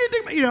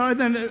Daddy, Matthew, and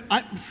then,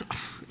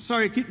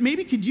 sorry,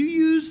 could you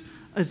use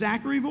a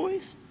Zachary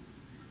voice?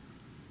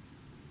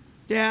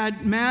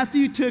 Dad,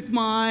 Matthew took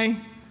my...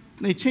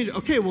 They change it.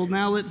 Okay, well,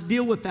 now let's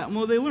deal with that. And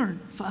what do they learn?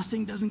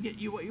 Fussing doesn't get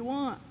you what you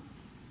want.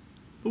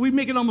 But we'd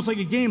make it almost like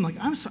a game. Like,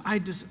 I'm sorry, I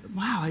just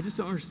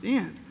don't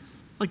understand.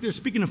 Like they're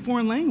speaking a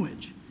foreign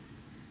language.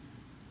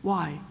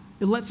 Why?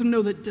 It lets them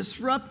know that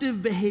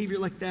disruptive behavior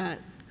like that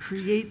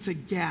creates a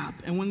gap.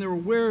 And when they're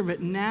aware of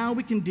it, now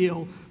we can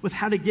deal with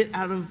how to get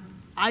out of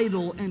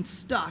idle and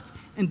stuck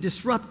and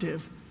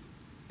disruptive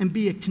and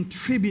be a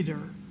contributor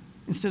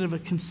instead of a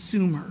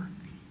consumer.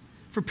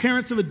 For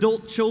parents of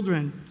adult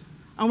children,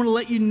 I want to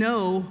let you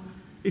know,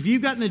 if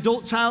you've got an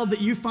adult child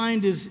that you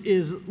find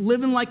is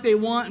living like they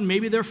want and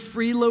maybe they're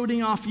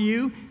freeloading off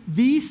you,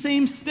 these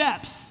same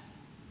steps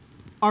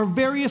are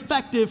very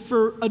effective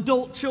for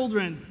adult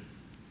children.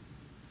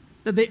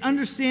 That they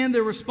understand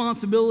their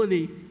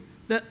responsibility,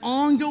 that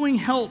ongoing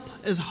help,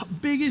 as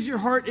big as your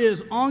heart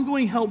is,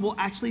 ongoing help will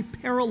actually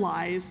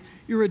paralyze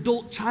your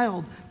adult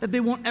child, that they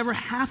won't ever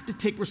have to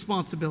take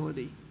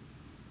responsibility.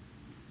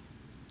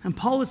 And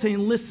Paul is saying,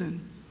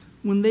 listen,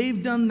 when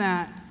they've done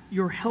that,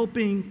 your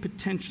helping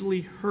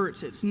potentially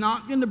hurts. It's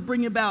not going to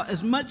bring about,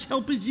 as much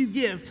help as you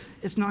give,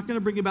 it's not going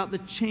to bring about the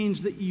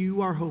change that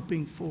you are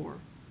hoping for.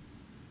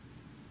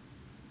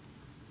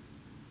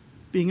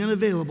 Being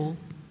unavailable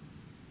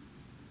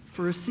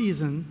for a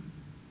season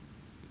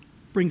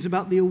brings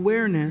about the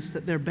awareness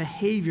that their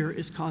behavior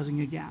is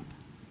causing a gap.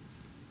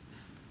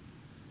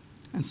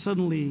 And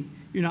suddenly,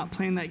 you're not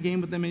playing that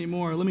game with them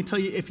anymore. Let me tell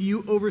you, if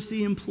you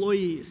oversee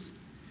employees,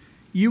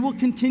 you will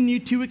continue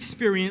to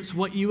experience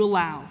what you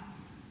allow.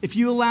 If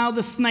you allow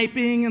the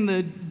sniping and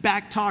the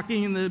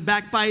back-talking and the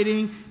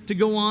backbiting to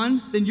go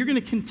on, then you're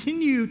going to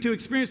continue to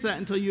experience that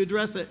until you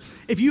address it.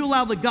 If you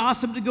allow the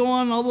gossip to go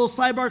on, all those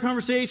sidebar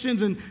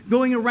conversations and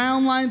going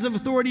around lines of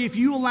authority, if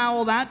you allow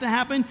all that to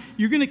happen,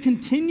 you're going to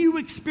continue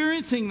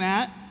experiencing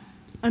that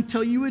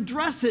until you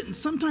address it. And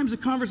sometimes the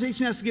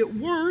conversation has to get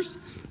worse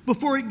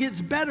before it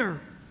gets better.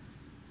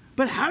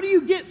 But how do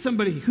you get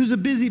somebody who's a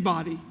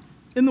busybody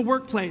in the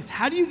workplace?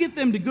 How do you get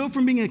them to go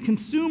from being a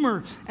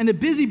consumer and a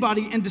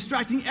busybody and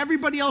distracting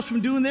everybody else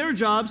from doing their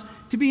jobs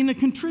to being a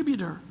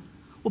contributor?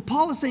 Well,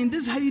 Paul is saying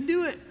this is how you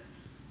do it.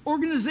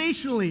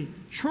 Organizationally,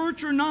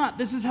 church or not,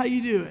 this is how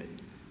you do it.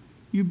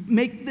 You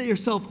make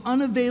yourself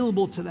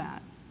unavailable to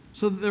that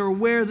so that they're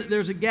aware that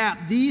there's a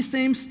gap. These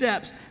same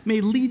steps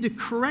may lead to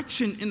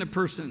correction in a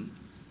person.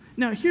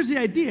 Now, here's the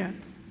idea.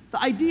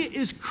 The idea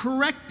is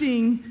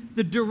correcting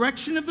the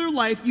direction of their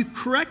life. You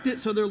correct it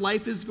so their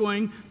life is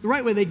going the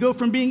right way. They go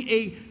from being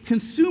a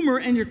consumer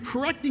and you're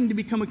correcting to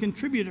become a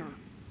contributor.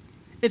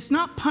 It's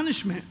not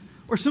punishment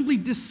or simply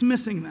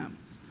dismissing them.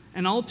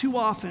 And all too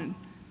often,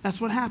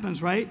 that's what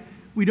happens, right?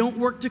 We don't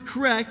work to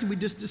correct, we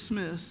just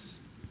dismiss.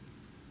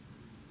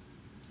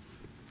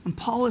 And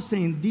Paul is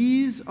saying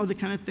these are the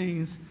kind of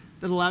things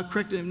that allow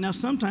corrective. Now,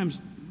 sometimes,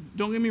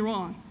 don't get me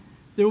wrong,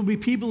 there will be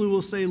people who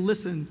will say,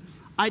 listen,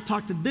 I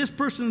talked to this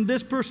person,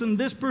 this person,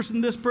 this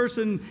person, this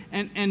person,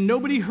 and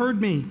nobody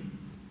heard me.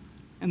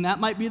 And that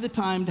might be the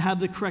time to have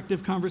the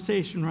corrective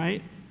conversation,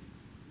 right?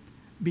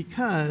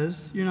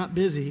 Because you're not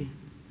busy.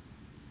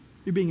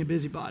 You're being a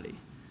busybody.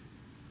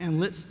 And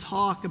let's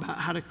talk about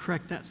how to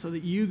correct that so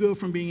that you go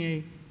from being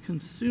a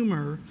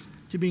consumer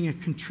to being a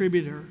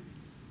contributor.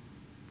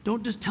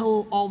 Don't just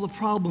tell all the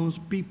problems,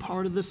 be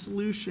part of the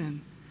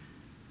solution.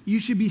 You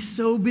should be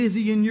so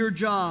busy in your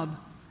job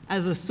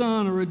as a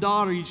son or a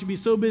daughter. You should be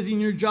so busy in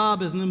your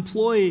job as an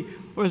employee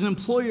or as an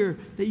employer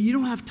that you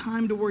don't have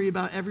time to worry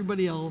about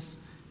everybody else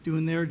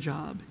doing their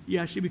job. You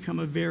actually become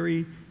a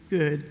very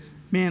good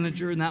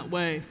manager in that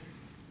way.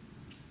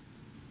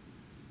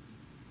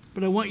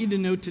 But I want you to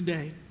know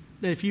today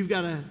that if you've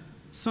got a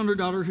son or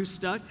daughter who's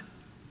stuck,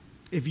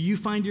 if you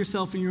find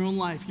yourself in your own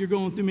life, you're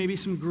going through maybe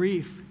some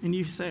grief, and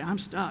you say, I'm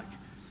stuck.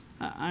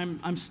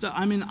 I'm stuck.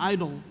 I'm in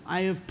idle.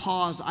 I have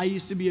paused. I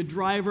used to be a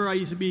driver. I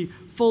used to be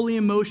fully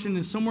in motion,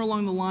 and somewhere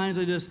along the lines,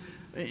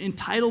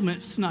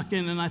 entitlement snuck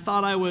in, and I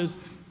thought I was,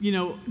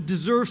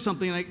 deserved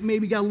something. Like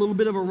maybe got a little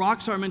bit of a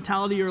rock star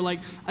mentality, or like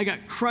I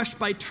got crushed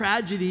by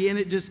tragedy, and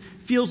it just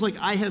feels like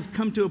I have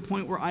come to a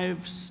point where I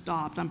have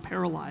stopped. I'm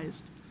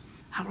paralyzed.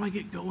 How do I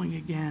get going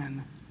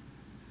again?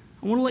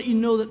 I want to let you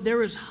know that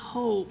there is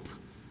hope,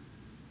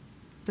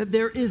 that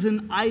there is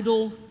an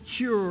idle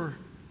cure,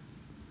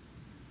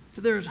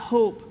 that there is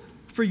hope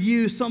for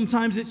you.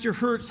 Sometimes it's your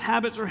hurts,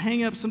 habits, or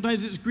hang-ups.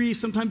 Sometimes it's grief.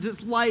 Sometimes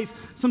it's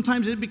life.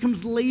 Sometimes it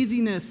becomes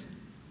laziness.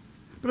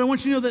 But I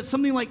want you to know that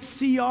something like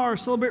CR,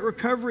 Celebrate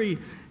Recovery,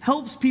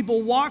 helps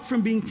people walk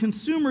from being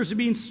consumers to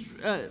being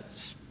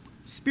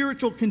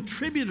spiritual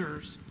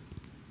contributors.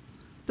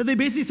 That they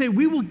basically say,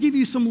 we will give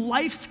you some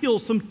life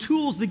skills, some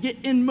tools to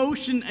get in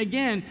motion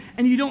again,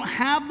 and you don't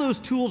have those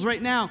tools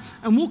right now,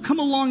 and we'll come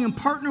along and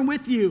partner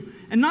with you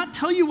and not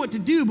tell you what to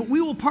do, but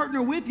we will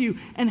partner with you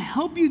and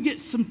help you get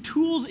some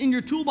tools in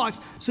your toolbox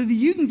so that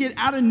you can get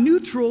out of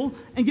neutral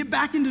and get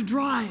back into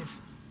drive.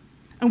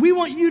 And we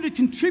want you to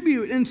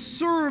contribute and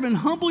serve and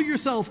humble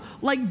yourself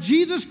like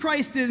Jesus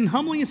Christ did in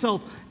humbling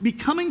himself,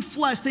 becoming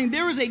flesh, saying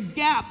there is a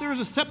gap, there is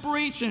a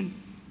separation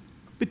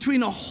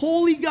between a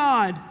holy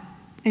God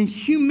and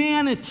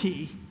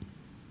humanity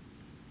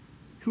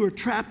who are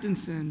trapped in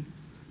sin,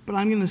 but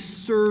I'm going to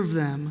serve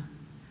them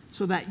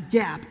so that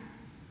gap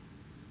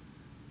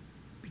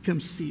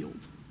becomes sealed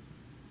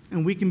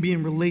and we can be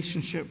in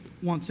relationship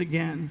once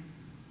again.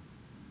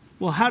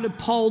 Well, how did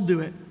Paul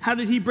do it? How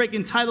did he break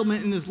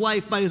entitlement in his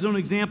life by his own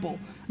example?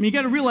 I mean, you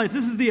got to realize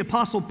this is the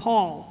Apostle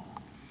Paul.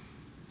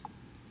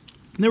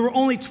 There were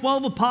only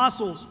 12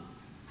 apostles,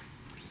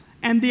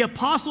 and the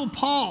Apostle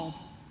Paul,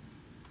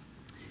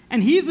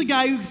 and he's the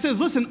guy who says,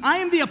 listen, I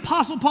am the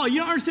Apostle Paul. You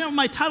don't understand what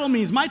my title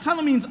means. My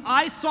title means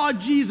I saw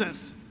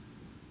Jesus.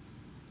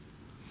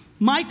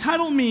 My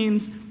title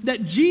means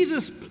that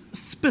Jesus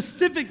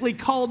specifically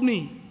called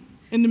me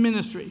into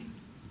ministry.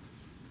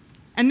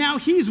 And now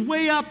he's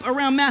way up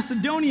around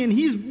Macedonia, and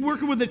he's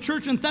working with the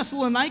church in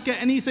Thessalonica,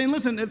 and he's saying,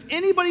 listen, if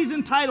anybody's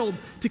entitled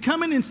to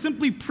come in and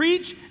simply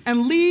preach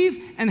and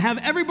leave and have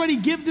everybody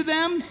give to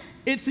them,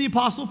 it's the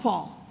Apostle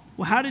Paul.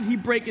 Well, how did he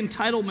break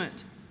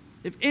entitlement?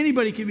 If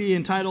anybody could be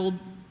entitled,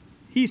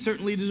 he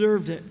certainly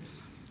deserved it.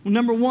 Well,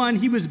 number one,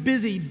 he was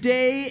busy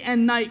day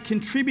and night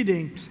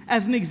contributing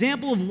as an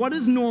example of what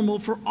is normal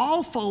for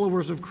all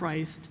followers of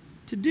Christ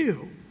to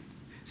do.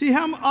 See,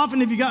 how often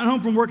have you gotten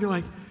home from work, you're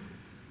like,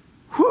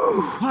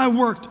 whew, I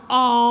worked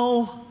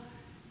all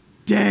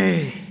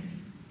day.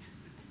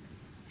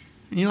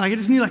 And you're like, I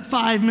just need like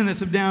 5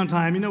 minutes of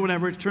downtime.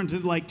 Whatever, it turns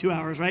into like 2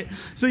 hours, right?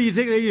 So you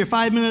take your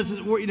 5 minutes,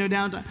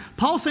 downtime.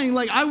 Paul's saying,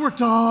 like, I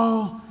worked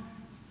all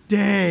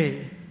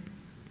day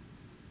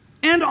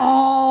and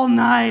all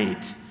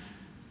night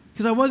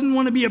because I wouldn't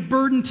want to be a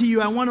burden to you.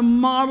 I want to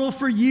model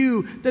for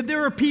you that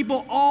there are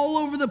people all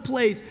over the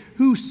place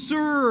who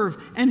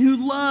serve and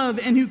who love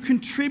and who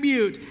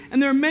contribute.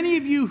 And there are many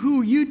of you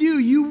who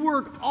you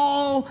work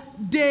all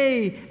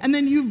day and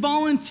then you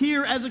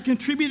volunteer as a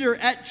contributor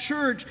at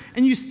church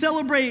and you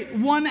celebrate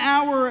 1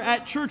 hour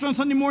at church on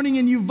Sunday morning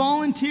and you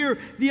volunteer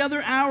the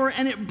other hour,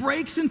 and it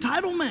breaks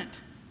entitlement.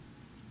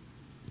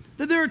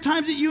 That there are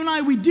times that you and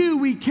I,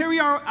 we carry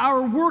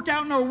our work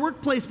out in our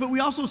workplace, but we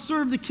also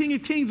serve the King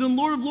of Kings and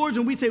Lord of Lords,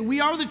 and we say we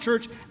are the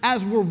church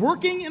as we're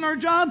working in our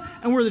job,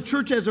 and we're the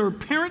church as we're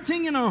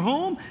parenting in our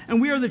home,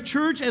 and we are the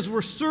church as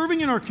we're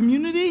serving in our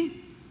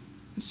community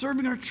and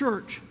serving our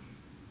church.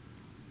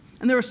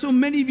 And there are so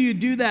many of you who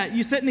do that.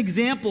 You set an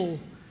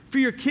example for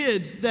your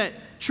kids that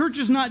church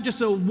is not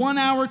just a 1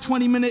 hour,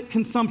 20-minute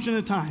consumption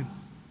of time,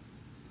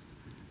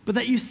 but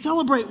that you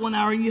celebrate 1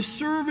 hour and you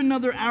serve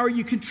another hour,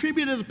 you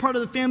contribute as a part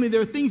of the family. There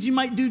are things you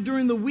might do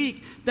during the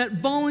week that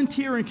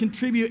volunteer and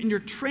contribute, and you're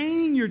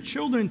training your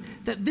children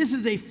that this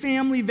is a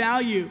family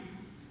value.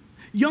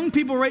 Young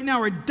people right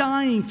now are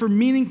dying for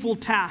meaningful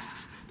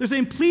tasks. They're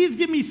saying, please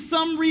give me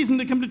some reason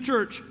to come to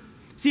church.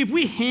 See, if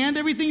we hand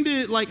everything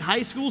to like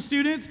high school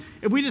students,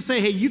 if we just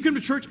say, hey, you come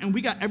to church and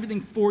we got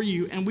everything for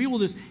you, and we will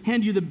just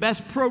hand you the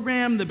best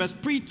program, the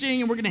best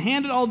preaching, and we're going to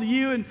hand it all to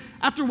you. And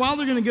after a while,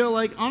 they're going to go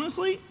like,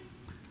 honestly,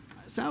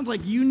 sounds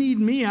like you need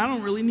me. I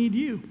don't really need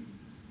you.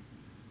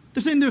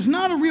 They're saying there's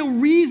not a real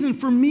reason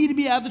for me to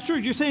be at the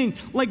church. You're saying,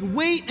 like,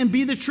 wait and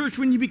be the church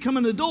when you become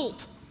an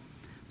adult.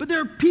 But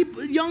there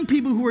are young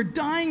people who are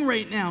dying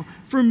right now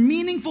for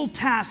meaningful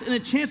tasks and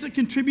a chance to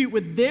contribute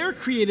with their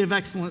creative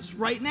excellence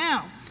right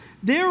now,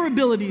 their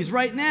abilities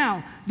right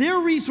now, their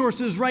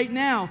resources right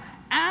now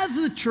as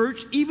the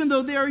church, even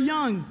though they are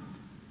young.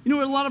 You know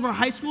what a lot of our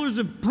high schoolers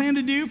have planned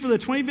to do for the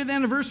 25th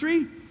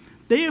anniversary?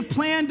 They have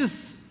planned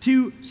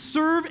to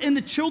serve in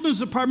the children's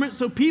department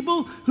so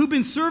people who've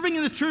been serving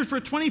in the church for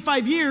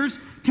 25 years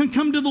can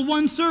come to the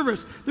one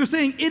service. They're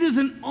saying it is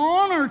an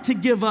honor to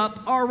give up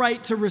our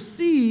right to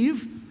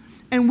receive,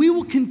 and we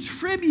will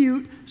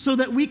contribute so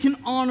that we can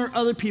honor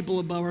other people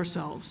above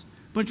ourselves.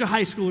 A bunch of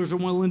high schoolers are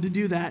willing to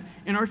do that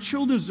in our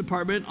children's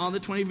department on the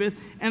 25th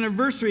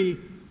anniversary.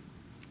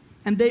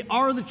 And they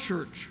are the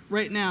church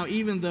right now,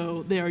 even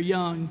though they are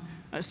young.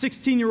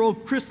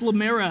 16-year-old Chris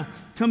Lamera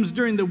comes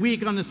during the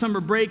week on the summer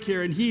break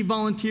here, and he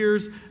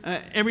volunteers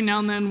every now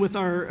and then with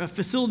our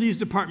facilities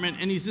department,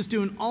 and he's just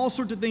doing all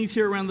sorts of things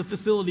here around the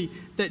facility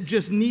that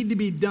just need to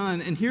be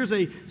done. And here's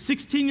a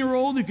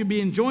 16-year-old who could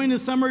be enjoying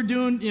his summer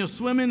doing,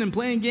 swimming and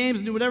playing games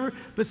and do whatever,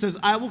 but says,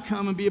 I will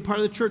come and be a part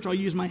of the church. I'll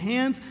use my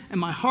hands and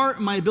my heart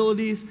and my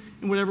abilities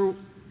in whatever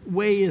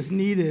way is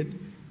needed.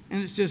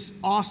 And it's just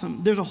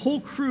awesome. There's a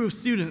whole crew of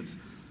students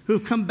who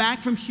have come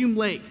back from Hume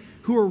Lake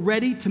who are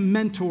ready to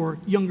mentor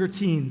younger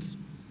teens.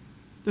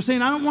 They're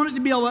saying, I don't want it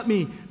to be all about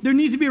me. There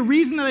needs to be a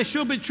reason that I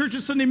show up at church on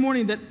Sunday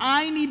morning, that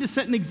I need to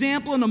set an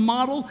example and a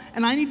model,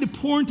 and I need to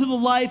pour into the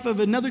life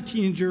of another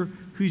teenager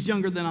who's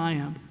younger than I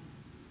am.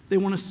 They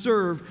want to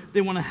serve.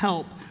 They want to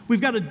help.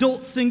 We've got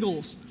adult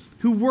singles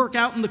who work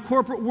out in the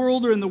corporate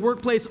world or in the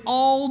workplace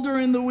all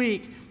during the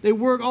week. They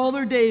work all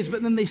their days,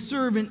 but then they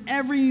serve in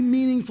every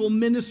meaningful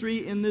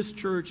ministry in this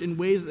church in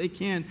ways that they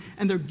can,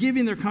 and they're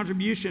giving their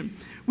contribution.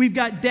 We've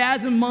got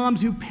dads and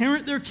moms who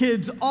parent their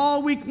kids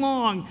all week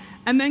long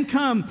and then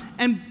come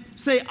and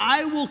say,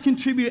 I will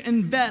contribute,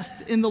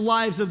 invest in the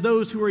lives of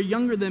those who are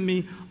younger than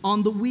me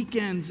on the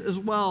weekends as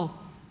well.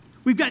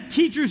 We've got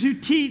teachers who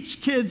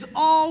teach kids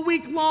all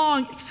week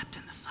long, except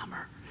in the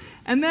summer.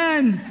 And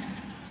then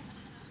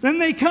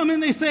they come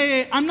and they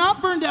say, I'm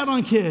not burned out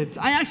on kids.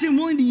 I actually am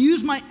willing to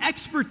use my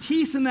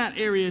expertise in that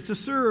area to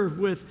serve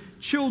with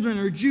children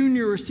or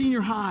junior or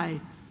senior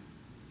high,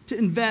 to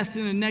invest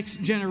in the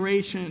next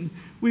generation.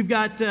 We've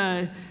got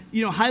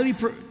highly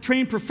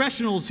trained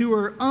professionals who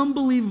are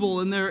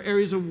unbelievable in their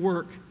areas of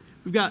work.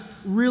 We've got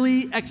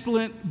really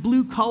excellent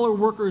blue-collar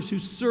workers who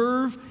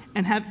serve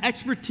and have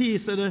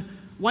expertise that a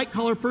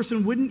white-collar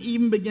person wouldn't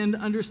even begin to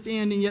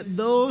understand. And yet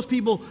those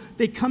people,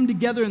 they come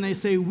together and they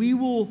say, we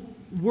will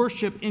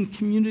worship in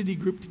community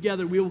group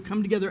together. We will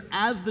come together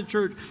as the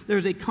church.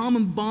 There's a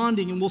common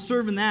bonding, and we'll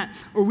serve in that.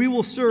 Or we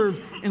will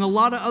serve in a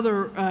lot of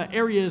other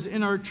areas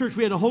in our church.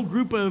 We had a whole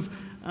group of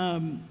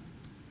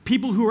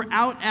people who were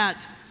out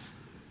at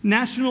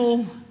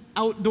National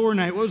Outdoor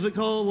Night. What was it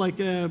called?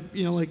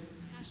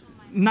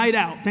 Night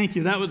Out. Thank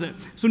you. That was it.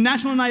 So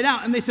National Night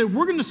Out. And they said,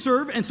 we're going to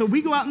serve. And so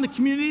we go out in the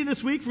community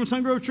this week from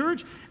Sungrove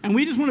Church, and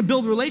we just want to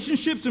build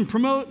relationships and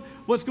promote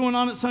what's going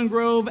on at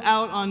Sungrove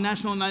out on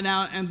National Night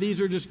Out. And these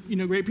are just,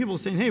 great people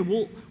saying, hey,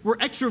 we're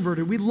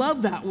extroverted. We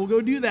love that. We'll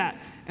go do that.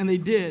 And they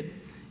did.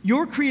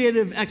 Your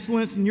creative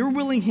excellence and your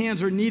willing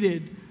hands are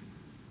needed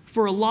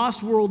for a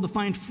lost world to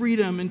find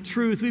freedom and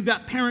truth. We've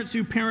got parents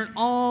who parent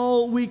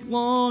all week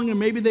long, and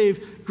maybe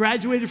they've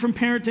graduated from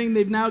parenting,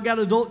 they've now got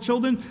adult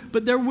children,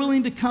 but they're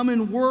willing to come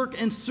and work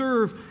and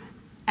serve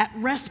at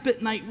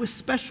respite night with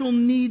special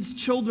needs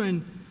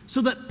children,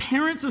 so that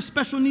parents of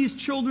special needs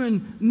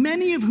children,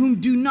 many of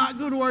whom do not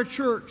go to our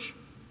church,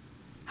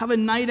 have a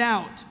night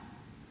out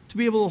to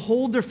be able to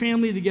hold their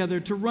family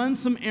together, to run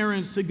some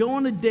errands, to go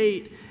on a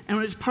date,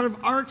 and it's part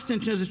of our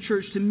extension as a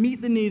church to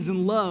meet the needs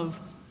and love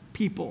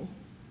people.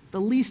 The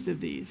least of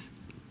these,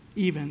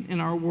 even in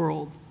our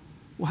world.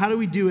 Well, how do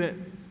we do it?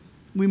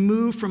 We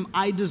move from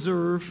I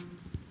deserve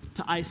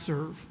to I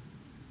serve.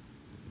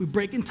 We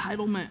break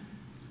entitlement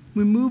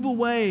We move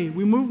away.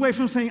 We move away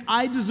from saying,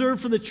 I deserve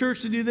for the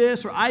church to do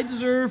this, or I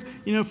deserve,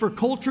 for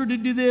culture to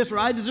do this, or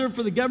I deserve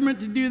for the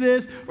government to do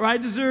this, or I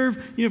deserve,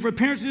 for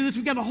parents to do this.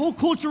 We've got a whole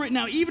culture right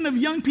now, even of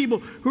young people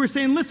who are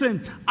saying,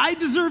 listen, I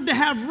deserve to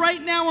have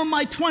right now in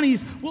my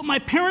 20s what my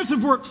parents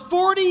have worked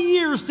 40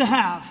 years to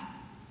have.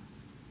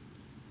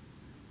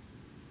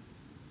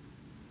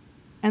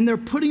 And they're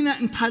putting that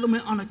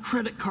entitlement on a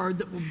credit card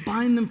that will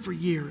bind them for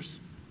years.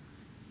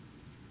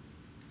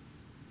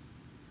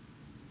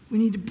 We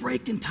need to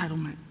break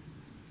entitlement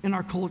in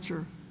our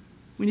culture.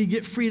 We need to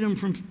get freedom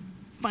from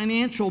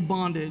financial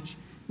bondage.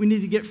 We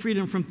need to get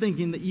freedom from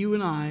thinking that you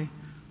and I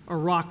are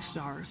rock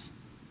stars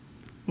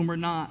when we're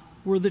not.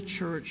 We're the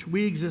church.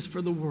 We exist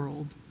for the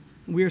world.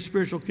 We are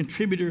spiritual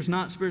contributors,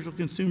 not spiritual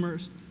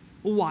consumers.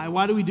 Well, why?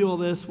 Why do we do all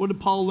this? What did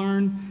Paul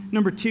learn?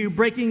 Number 2,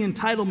 breaking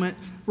entitlement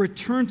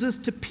returns us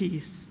to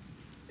peace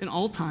in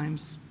all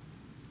times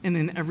and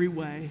in every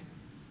way.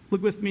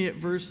 Look with me at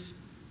verse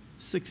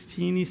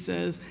 16. He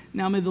says,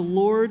 now may the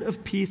Lord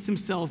of peace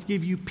himself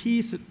give you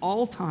peace at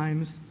all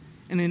times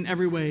and in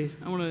every way.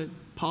 I want to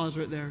pause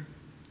right there.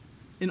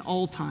 In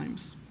all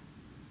times.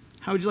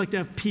 How would you like to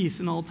have peace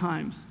in all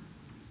times?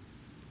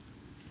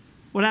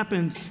 What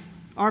happens?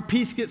 Our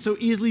peace gets so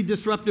easily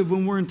disrupted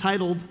when we're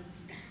entitled.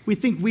 We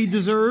think we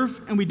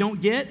deserve and we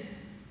don't get.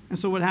 And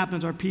so what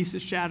happens? Our peace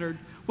is shattered.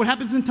 What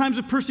happens in times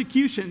of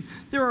persecution?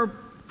 There are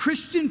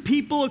Christian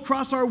people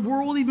across our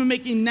world, even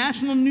making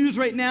national news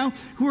right now,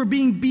 who are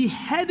being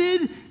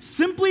beheaded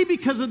simply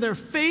because of their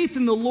faith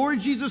in the Lord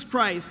Jesus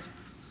Christ.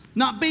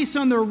 Not based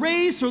on their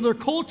race or their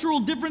cultural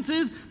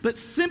differences, but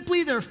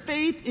simply their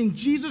faith in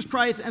Jesus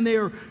Christ, and they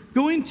are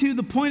going to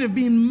the point of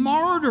being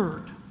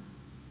martyred.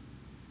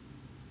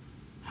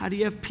 How do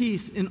you have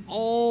peace in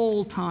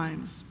all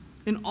times,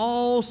 in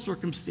all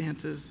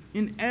circumstances,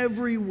 in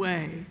every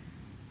way?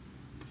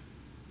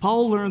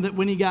 Paul learned that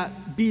when he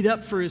got beat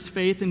up for his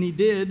faith, and he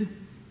did,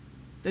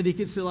 that he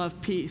could still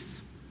have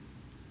peace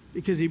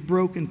because he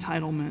broke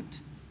entitlement.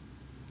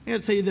 I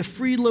got to tell you, the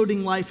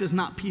freeloading life is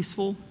not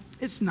peaceful.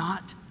 It's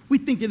not. We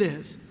think it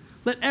is.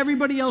 Let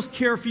everybody else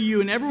care for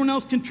you and everyone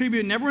else contribute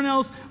and everyone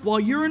else,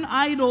 while you're an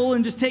idle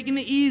and just taking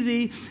it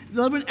easy,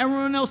 let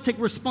everyone else take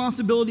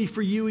responsibility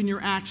for you and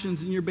your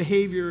actions and your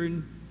behavior.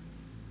 And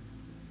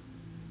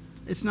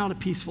it's not a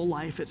peaceful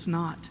life. It's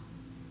not.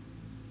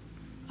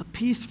 A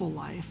peaceful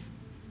life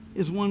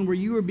is one where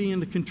you are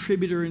being a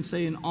contributor and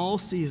say, in all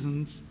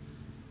seasons,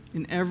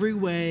 in every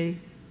way,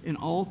 in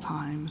all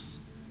times,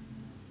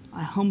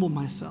 I humble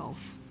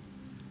myself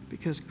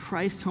because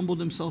Christ humbled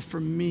himself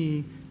for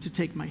me to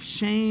take my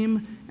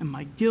shame and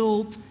my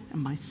guilt and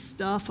my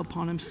stuff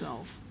upon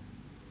himself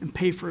and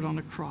pay for it on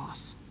a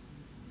cross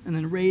and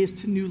then raise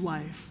to new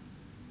life,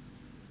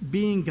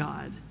 being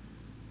God,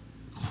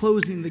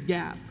 closing the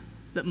gap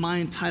that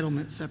my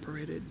entitlement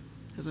separated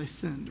as I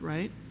sinned,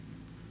 right?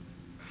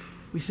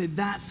 We say,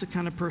 that's the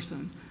kind of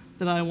person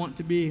that I want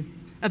to be.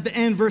 At the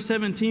end, verse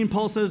 17,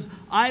 Paul says,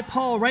 I,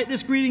 Paul, write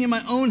this greeting in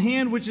my own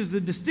hand, which is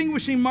the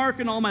distinguishing mark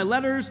in all my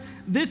letters.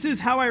 This is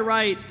how I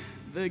write.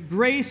 The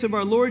grace of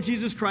our Lord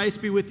Jesus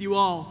Christ be with you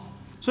all.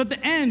 So at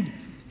the end,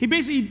 he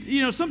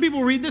basically, some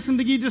people read this and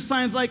think he just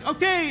signs like,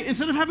 okay,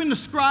 instead of having to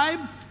scribe,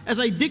 as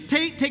I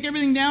dictate, take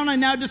everything down, I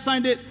now just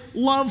signed it,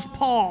 love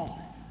Paul.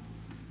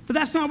 But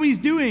that's not what he's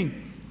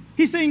doing.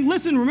 He's saying,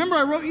 listen, remember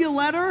I wrote you a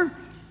letter?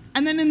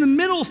 And then in the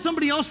middle,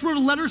 somebody else wrote a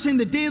letter saying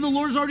the day of the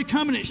Lord has already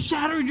come and it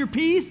shattered your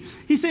peace.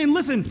 He's saying,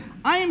 listen,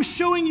 I am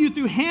showing you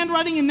through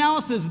handwriting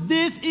analysis,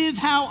 this is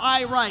how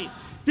I write.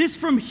 This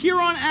from here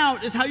on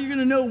out is how you're going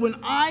to know when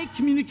I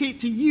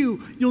communicate to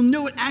you, you'll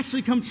know it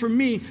actually comes from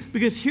me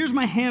because here's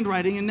my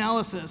handwriting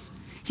analysis.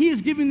 He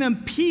is giving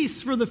them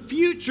peace for the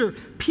future,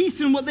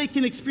 peace in what they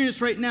can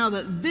experience right now,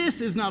 that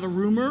this is not a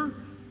rumor,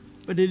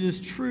 but it is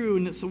true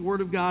and it's the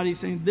word of God. He's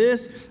saying,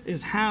 this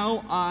is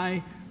how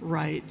I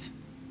write.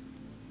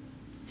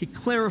 He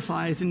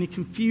clarifies any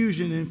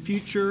confusion in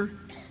future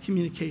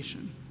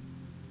communication.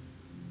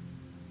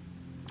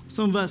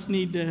 Some of us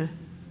need to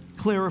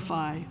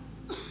clarify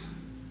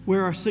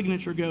where our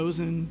signature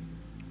goes in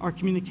our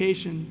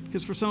communication,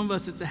 because for some of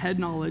us it's a head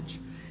knowledge,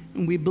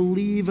 and we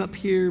believe up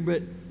here,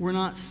 but we're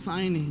not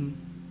signing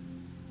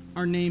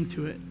our name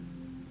to it.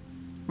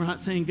 We're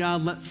not saying,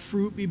 God, let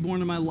fruit be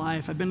born in my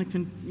life. I've been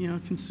a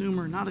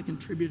consumer, not a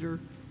contributor.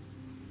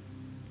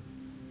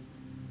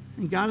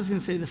 And God is going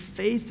to say the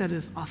faith that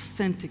is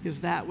authentic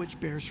is that which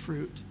bears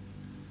fruit.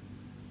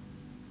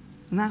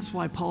 And that's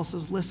why Paul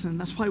says, listen,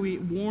 that's why we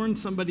warn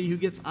somebody who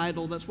gets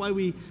idle. That's why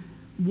we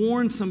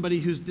warn somebody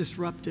who's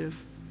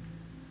disruptive,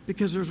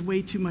 because there's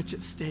way too much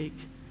at stake.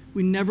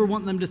 We never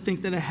want them to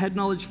think that a head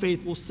knowledge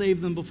faith will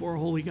save them before a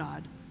holy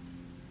God.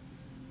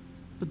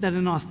 But that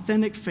an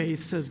authentic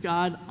faith says,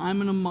 God, I'm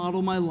going to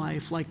model my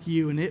life like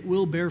you, and it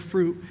will bear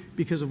fruit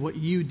because of what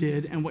you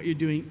did and what you're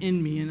doing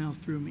in me and now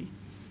through me.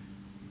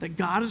 That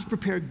God has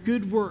prepared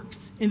good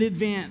works in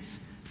advance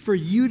for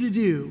you to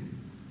do.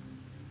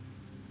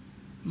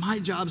 My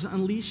job is to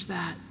unleash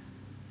that.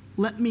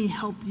 Let me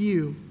help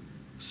you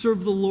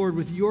serve the Lord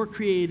with your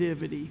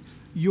creativity,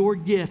 your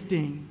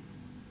gifting,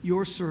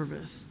 your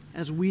service.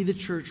 as we, the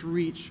church,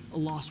 reach a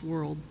lost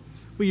world.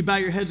 Will you bow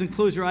your heads and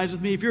close your eyes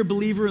with me? If you're a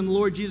believer in the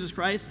Lord Jesus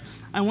Christ,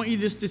 I want you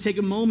just to take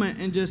a moment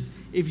and just,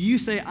 if you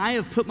say, I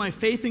have put my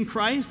faith in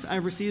Christ,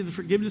 I've received the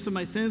forgiveness of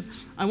my sins,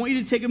 I want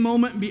you to take a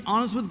moment and be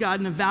honest with God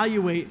and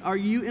evaluate, are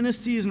you in a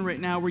season right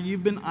now where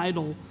you've been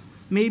idle?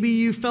 Maybe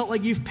you felt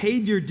like you've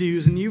paid your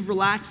dues and you've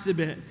relaxed a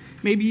bit.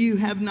 Maybe you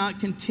have not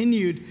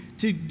continued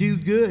to do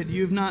good.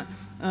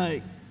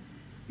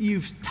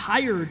 You've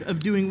tired of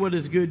doing what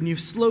is good, and you've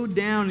slowed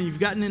down, and you've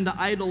gotten into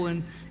idle,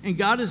 and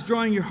God is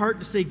drawing your heart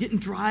to say, get in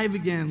drive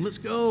again. Let's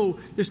go.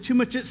 There's too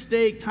much at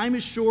stake. Time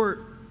is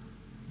short.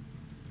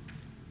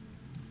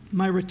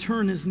 My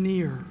return is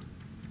near.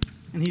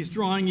 And he's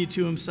drawing you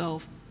to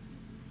himself.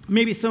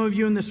 Maybe some of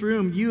you in this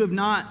room, you have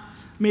not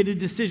made a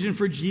decision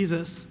for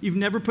Jesus. You've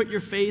never put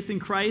your faith in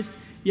Christ.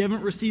 You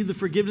haven't received the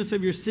forgiveness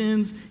of your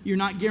sins. You're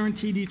not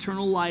guaranteed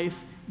eternal life,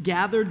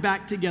 gathered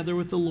back together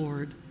with the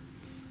Lord.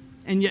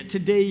 And yet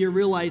today you're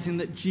realizing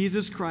that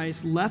Jesus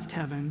Christ left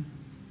heaven,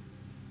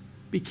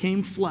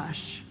 became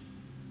flesh,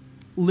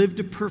 lived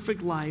a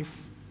perfect life,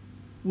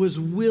 was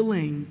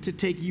willing to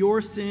take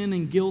your sin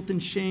and guilt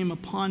and shame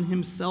upon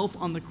himself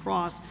on the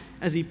cross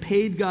as he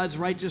paid God's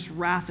righteous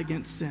wrath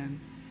against sin.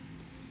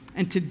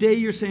 And today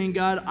you're saying,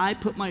 God, I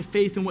put my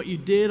faith in what you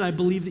did. I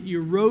believe that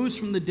you rose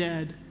from the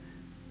dead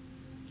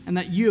and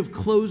that you have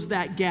closed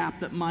that gap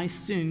that my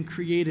sin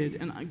created.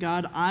 And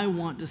God, I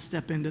want to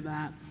step into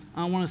that.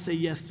 I want to say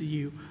yes to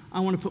you. I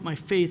want to put my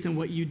faith in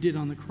what you did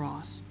on the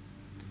cross.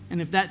 And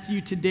if that's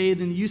you today,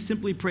 then you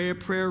simply pray a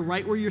prayer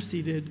right where you're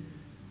seated.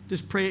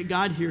 Just pray it.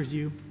 God hears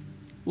you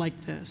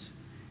like this.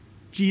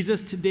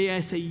 Jesus, today I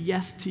say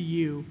yes to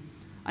you.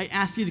 I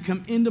ask you to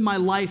come into my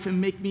life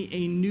and make me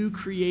a new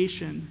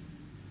creation.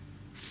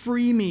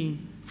 Free me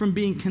from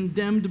being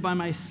condemned by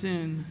my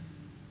sin.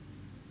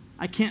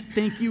 I can't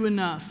thank you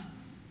enough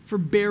for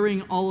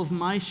bearing all of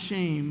my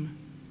shame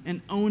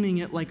and owning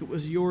it like it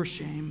was your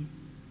shame.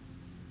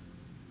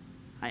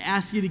 I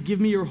ask you to give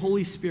me your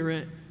Holy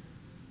Spirit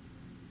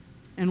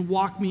and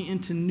walk me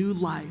into new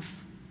life.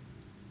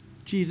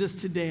 Jesus,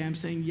 today I'm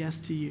saying yes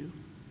to you.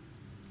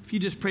 If you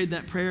just prayed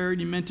that prayer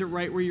and you meant it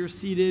right where you're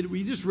seated, will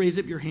you just raise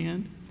up your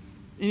hand?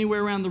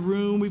 Anywhere around the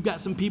room, we've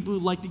got some people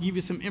who'd like to give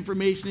you some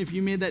information if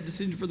you made that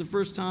decision for the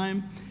first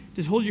time.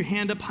 Just hold your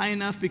hand up high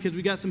enough because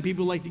we got some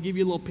people who'd like to give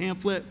you a little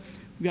pamphlet.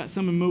 We've got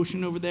some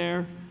emotion over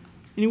there.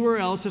 Anywhere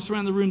else, just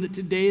around the room, that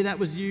today that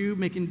was you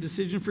making a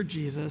decision for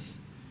Jesus,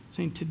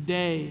 saying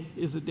today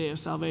is the day of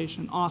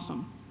salvation.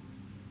 Awesome.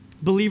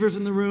 Believers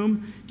in the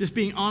room, just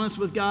being honest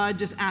with God,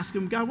 just ask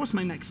him, God, what's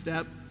my next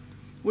step?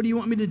 What do you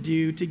want me to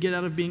do to get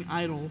out of being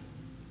idle?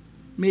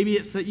 Maybe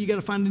it's that you got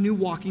to find a new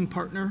walking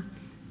partner.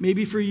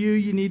 Maybe for you,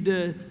 you need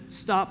to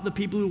stop the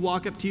people who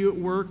walk up to you at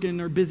work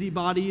and are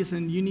busybodies,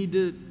 and you need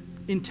to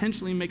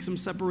intentionally make some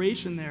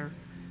separation there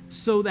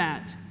so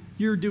that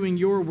you're doing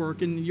your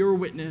work and your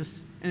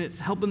witness, and it's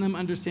helping them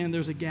understand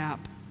there's a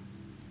gap.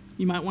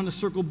 You might want to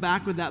circle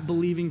back with that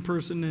believing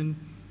person and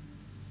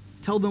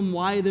tell them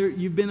why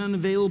you've been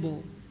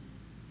unavailable,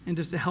 and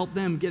just to help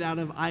them get out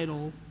of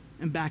idle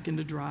and back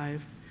into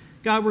drive.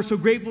 God, we're so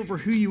grateful for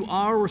who you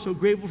are. We're so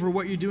grateful for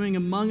what you're doing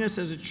among us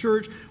as a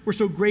church. We're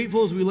so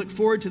grateful as we look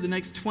forward to the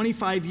next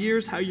 25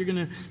 years, how you're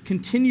going to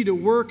continue to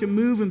work and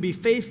move and be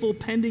faithful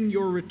pending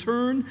your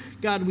return.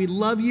 God, we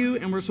love you,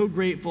 and we're so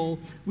grateful.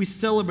 We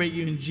celebrate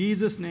you in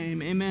Jesus'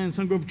 name. Amen.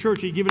 Sungrove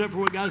Church, you give it up for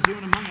what God's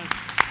doing among us.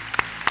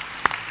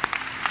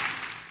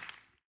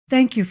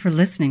 Thank you for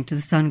listening to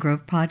the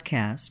Sungrove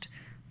Podcast.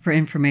 For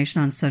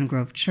information on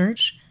Sungrove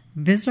Church,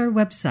 visit our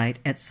website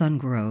at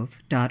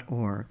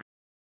sungrove.org.